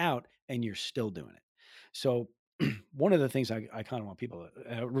now you're out, and you're still doing it. So one of the things I kind of want people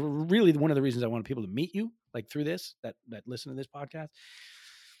to, really one of the reasons I want people to meet you, like through this, that listen to this podcast,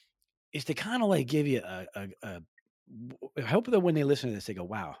 is to kind of like give you I hope that when they listen to this, they go,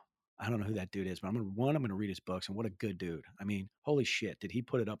 wow, I don't know who that dude is, but I'm going to read his books, and what a good dude. I mean, holy shit, did he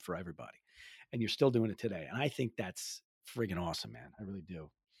put it up for everybody? And you're still doing it today. And I think that's friggin' awesome, man. I really do.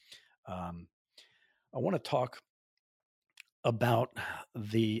 I want to talk about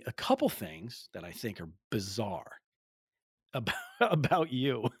a couple things that I think are bizarre about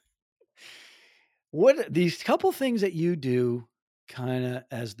you. What these couple things that you do kind of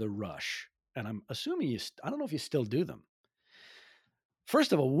as the rush, and I'm assuming I don't know if you still do them.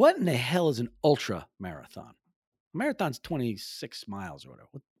 First of all, what in the hell is an ultra marathon? Marathon's 26 miles or whatever.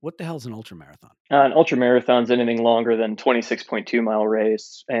 What the hell is an ultra marathon? An ultra marathon's anything longer than 26.2 mile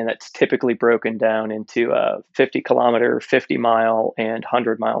race, and it's typically broken down into 50 kilometer, 50 mile, and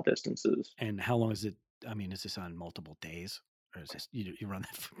 100-mile distances. And how long is it? I mean, is this on multiple days, or is this you run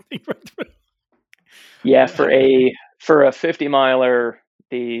that thing right through? Yeah, for a 50 miler,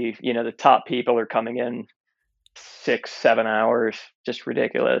 the top people are coming in 6-7 hours, just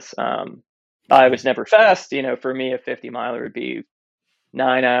ridiculous. I was never fast. For me, a 50 miler would be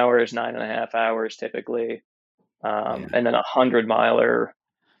 9 hours, 9.5 hours typically. And then a 100-miler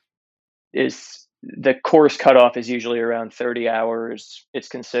is the course cutoff is usually around 30 hours. It's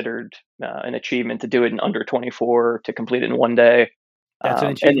considered an achievement to do it in under 24, to complete it in one day. That's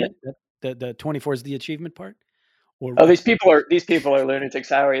an achievement. The 24 is the achievement part. These people are lunatics,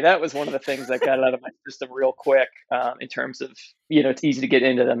 Howie. That was one of the things that got out of my system real quick. In terms of, it's easy to get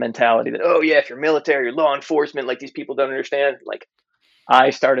into the mentality that, oh yeah, if you're military or law enforcement, like these people don't understand. Like,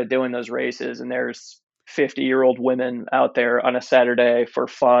 I started doing those races, and there's 50-year-old women out there on a Saturday for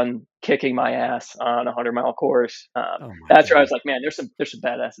fun, kicking my ass on a 100-mile course. That's where I was like, man, there's some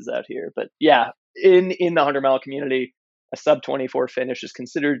badasses out here. But yeah, in the 100-mile community, a sub 24 finish is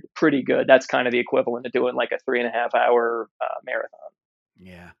considered pretty good. That's kind of the equivalent of doing like a 3.5 hour marathon.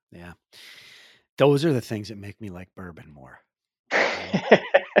 Yeah. Those are the things that make me like bourbon more.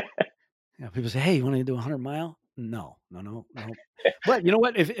 People say, hey, you want to do a 100-mile? No. But you know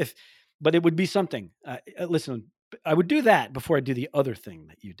what? But it would be something. Listen, I would do that before I do the other thing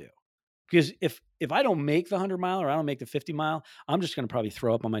that you do. Because if I don't make the 100-mile or I don't make the 50-mile, I'm just going to probably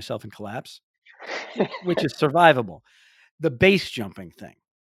throw up on myself and collapse, which is survivable. The base jumping thing.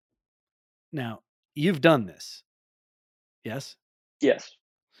 Now, you've done this. Yes? Yes.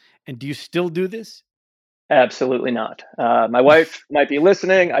 And do you still do this? Absolutely not. My wife might be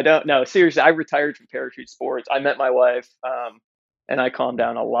listening. I don't know. Seriously, I retired from parachute sports. I met my wife, and I calmed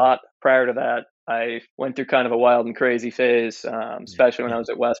down a lot. Prior to that, I went through kind of a wild and crazy phase, especially when I was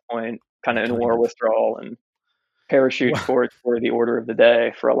at West Point, kind of in war withdrawal, and parachute sports were the order of the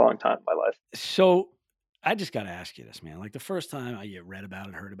day for a long time in my life. So I just got to ask you this, man. Like the first time I read about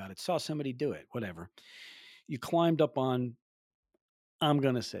it, heard about it, saw somebody do it, whatever. You climbed up on, I'm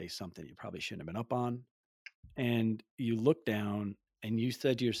going to say something you probably shouldn't have been up on. And you looked down and you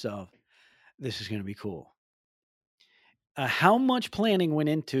said to yourself, this is going to be cool. How much planning went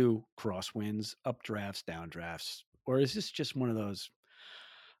into crosswinds, updrafts, downdrafts? Or is this just one of those,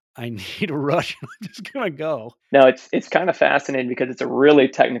 I need a rush and I'm just going to go? No, it's kind of fascinating because it's a really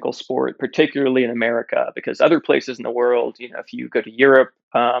technical sport, particularly in America. Because other places in the world, if you go to Europe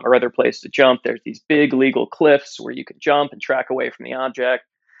or other places to jump, there's these big legal cliffs where you can jump and track away from the object.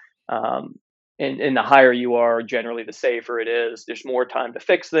 Um, and the higher you are, generally, the safer it is. There's more time to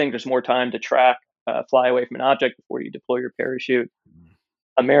fix things. There's more time to track, fly away from an object before you deploy your parachute.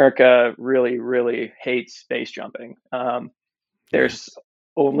 America really, really hates base jumping. There's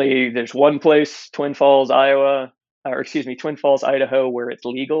there's one place, Twin Falls, Twin Falls, Idaho, where it's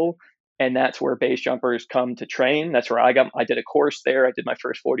legal, and that's where base jumpers come to train. That's where I did a course there. I did my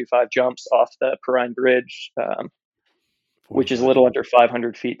first 45 jumps off the Perrine Bridge, which is a little under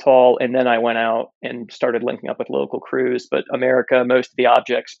 500 feet tall, and then I went out and started linking up with local crews. But America, most of the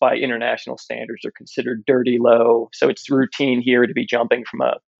objects by international standards are considered dirty low, so it's routine here to be jumping from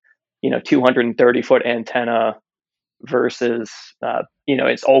a 230-foot antenna versus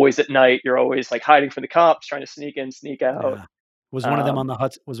it's always at night. You're always like hiding from the cops, trying to sneak in, sneak out. Yeah. Was one of them on the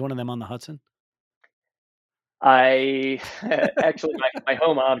Hudson? Was one of them on the Hudson? I actually my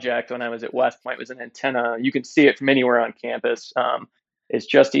home object when I was at West Point was an antenna. You can see it from anywhere on campus. It's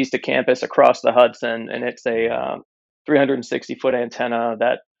just east of campus across the Hudson, and it's a 360-foot antenna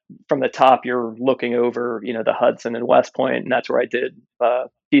that from the top you're looking over the Hudson and West Point, and that's where I did a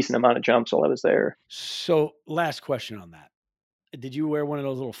decent amount of jumps while I was there. So last question on that. Did you wear one of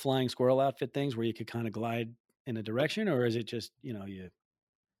those little flying squirrel outfit things where you could kind of glide in a direction, or is it just,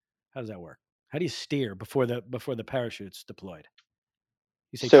 how does that work? How do you steer before the parachute's deployed?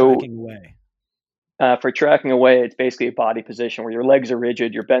 You say tracking away. For tracking away, it's basically a body position where your legs are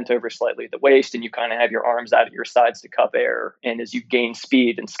rigid, you're bent over slightly at the waist, and you kind of have your arms out at your sides to cup air. And as you gain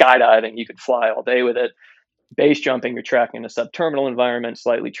speed and skydiving, you can fly all day with it. Base jumping, you're tracking in a subterminal environment,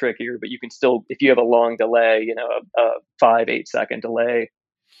 slightly trickier, but you can still, if you have a long delay, a 5-8 second delay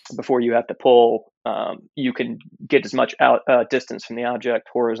before you have to pull, you can get as much distance from the object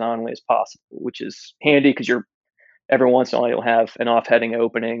horizontally as possible, which is handy because every once in a while you'll have an off-heading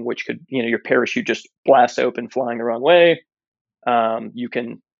opening, which could, your parachute just blasts open flying the wrong way.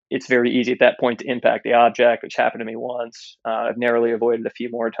 It's very easy at that point to impact the object, which happened to me once. I've narrowly avoided a few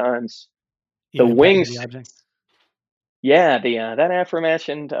more times. The wings. Yeah, that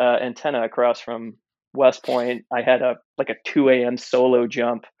aforementioned antenna across from West Point, I had a 2 a.m. solo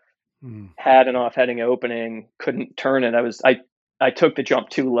jump, had an off-heading opening, couldn't turn it. I took the jump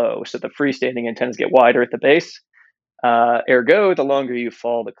too low, so the freestanding antennas get wider at the base. Ergo, the longer you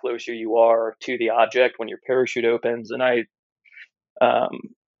fall, the closer you are to the object when your parachute opens. And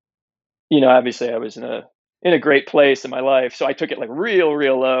obviously I was in a great place in my life, so I took it like real,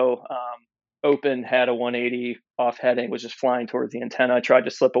 real low. Open, had a 180 off heading, was just flying towards the antenna. I tried to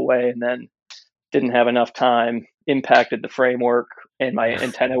slip away and then didn't have enough time, impacted the framework, and my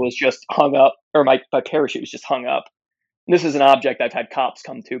antenna was just hung up, or my parachute was just hung up. And this is an object I've had cops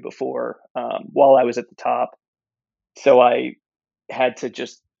come to before while I was at the top. So I had to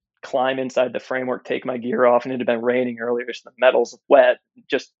just climb inside the framework, take my gear off, and it had been raining earlier, so the metal's wet.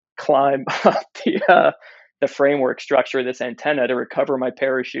 Just climb up the framework structure of this antenna to recover my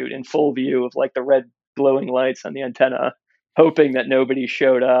parachute in full view of like the red glowing lights on the antenna, hoping that nobody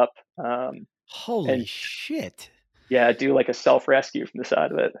showed up. Holy shit. Yeah, do like a self-rescue from the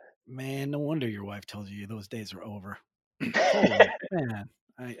side of it. Man, no wonder your wife told you those days are over. Holy man.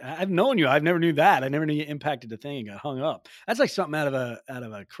 I've known you. I've never knew that. I never knew you impacted the thing and got hung up. That's like something out of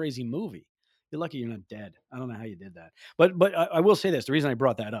a crazy movie. You're lucky you're not dead. I don't know how you did that. But I will say this. The reason I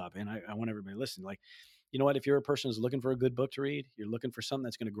brought that up, and I want everybody to listen, like, you know what? If you're a person who's looking for a good book to read, you're looking for something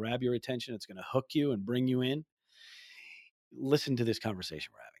that's going to grab your attention, it's going to hook you and bring you in, listen to this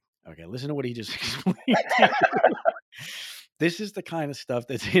conversation we're having. Okay, listen to what he just explained. This is the kind of stuff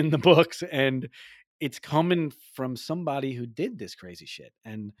that's in the books, and it's coming from somebody who did this crazy shit.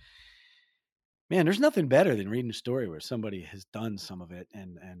 And man, there's nothing better than reading a story where somebody has done some of it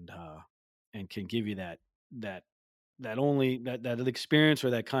and can give you that experience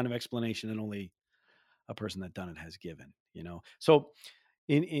or that kind of explanation that only a person that done it has given, So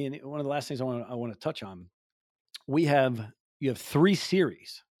in one of the last things I want to touch on, you have 3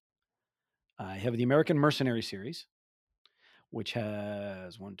 series. I have the American Mercenary series, which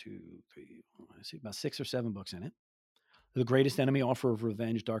has 1, 2, 3, I see about 6 or 7 books in it. The Greatest Enemy, Offer of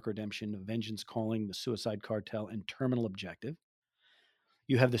Revenge, Dark Redemption, Vengeance Calling, The Suicide Cartel, and Terminal Objective.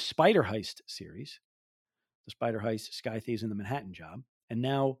 You have the Spider Heist series, The Spider Heist, Sky Thieves, and The Manhattan Job. And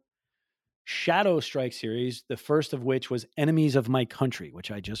now Shadow Strike series, the first of which was Enemies of My Country,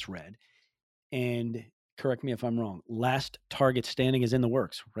 which I just read. And correct me if I'm wrong, Last Target Standing is in the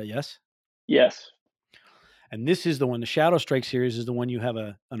works, right? Yes? Yes. And this is the one, the Shadow Strike series is the one you have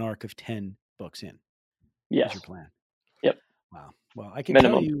an arc of 10 books in. Yes. Is your plan. Yep. Wow. Well, I can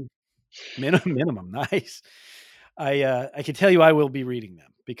tell you minimum. Nice. I can tell you I will be reading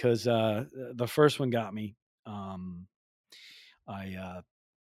them because the first one got me.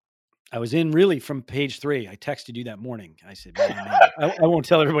 I was in really from page 3. I texted you that morning. I said, man, I won't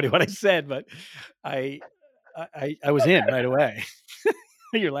tell everybody what I said, but I was in right away.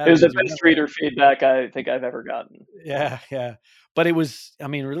 You're laughing. It was the best reader feedback I think I've ever gotten. Yeah. But it was, I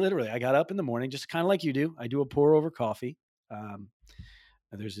mean, literally, I got up in the morning, just kind of like you do. I do a pour over coffee.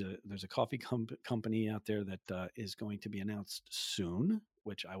 There's a coffee company out there that is going to be announced soon,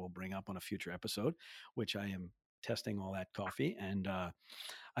 which I will bring up on a future episode, which I am testing all that coffee. And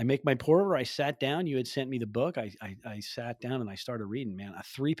I make my pour over. I sat down. You had sent me the book. I sat down and I started reading, man.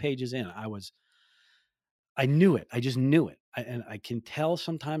 3 pages in, I knew it. I just knew it. And I can tell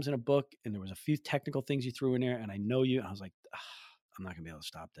sometimes in a book, and there was a few technical things you threw in there, and I know you. And I was like, I'm not going to be able to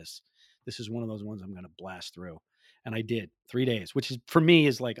stop this. This is one of those ones I'm going to blast through. And I did 3 days, which is for me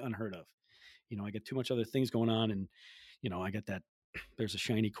is like unheard of. I get too much other things going on, and I got that. There's a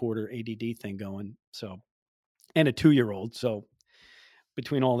shiny quarter ADD thing going. So, and a 2-year-old. So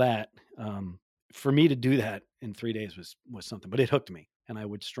between all that, for me to do that in 3 days was something. But it hooked me, and I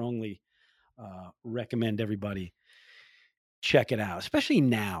would strongly recommend everybody check it out, especially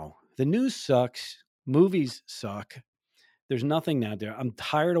now. The news sucks. Movies suck. There's nothing out there. I'm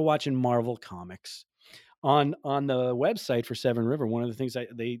tired of watching Marvel comics. On the website for Severn River, one of the things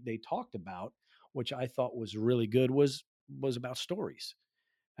they talked about, which I thought was really good, was about stories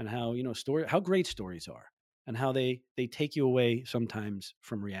and how how great stories are and how they take you away sometimes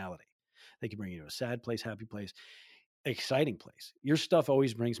from reality. They can bring you to a sad place, happy place, exciting place. Your stuff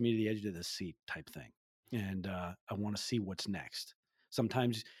always brings me to the edge of the seat type thing, and I want to see what's next.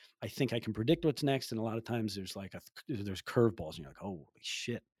 Sometimes I think I can predict what's next, and a lot of times there's there's curveballs, and you're like, holy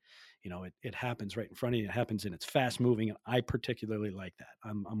shit. It happens right in front of you. It happens and it's fast moving. And I particularly like that.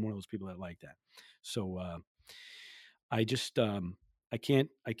 I'm one of those people that like that. So I just I can't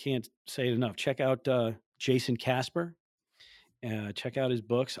say it enough. Check out Jason Casper. Check out his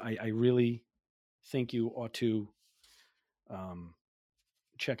books. I really think you ought to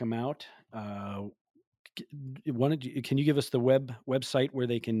check them out. Can you give us the website where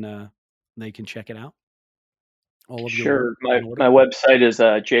they can check it out? All of sure. My website is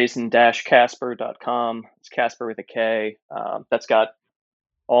jason-casper.com. It's Casper with a K. That's got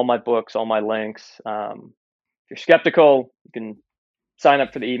all my books, all my links. If you're skeptical, you can sign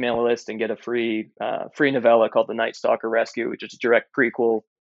up for the email list and get a free novella called The Night Stalker Rescue, which is a direct prequel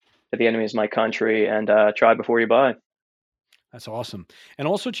to The Enemies of My Country, and try before you buy. That's awesome. And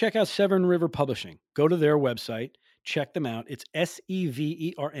also check out Severn River Publishing. Go to their website. Check them out. It's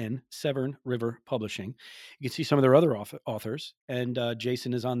SEVERN, Severn River Publishing. You can see some of their other authors, and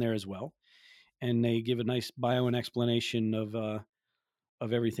Jason is on there as well. And they give a nice bio and explanation of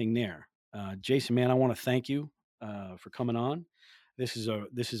everything there. Jason, man, I want to thank you for coming on. This is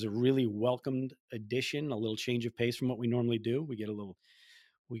a really welcomed addition, a little change of pace from what we normally do. We get a little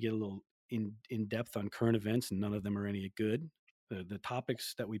in depth on current events, and none of them are any good. The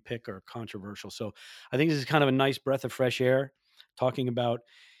topics that we pick are controversial. So I think this is kind of a nice breath of fresh air talking about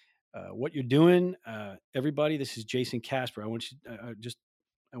what you're doing. Everybody, this is Jason Casper. I want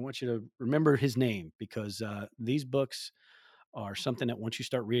you to remember his name, because these books are something that once you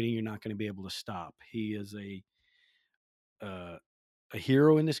start reading, you're not going to be able to stop. He is a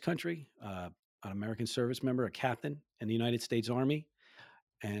hero in this country, an American service member, a captain in the United States Army,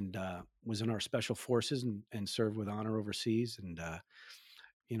 and was in our special forces and served with honor overseas. And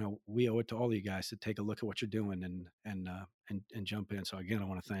we owe it to all of you guys to take a look at what you're doing and jump in. So again, I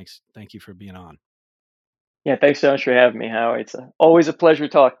want to thank you for being on. Yeah, thanks so much for having me, Howie. It's always a pleasure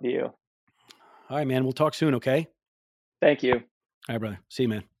talking to you. All right, man. We'll talk soon, okay? Thank you. All right, brother. See you,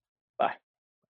 man.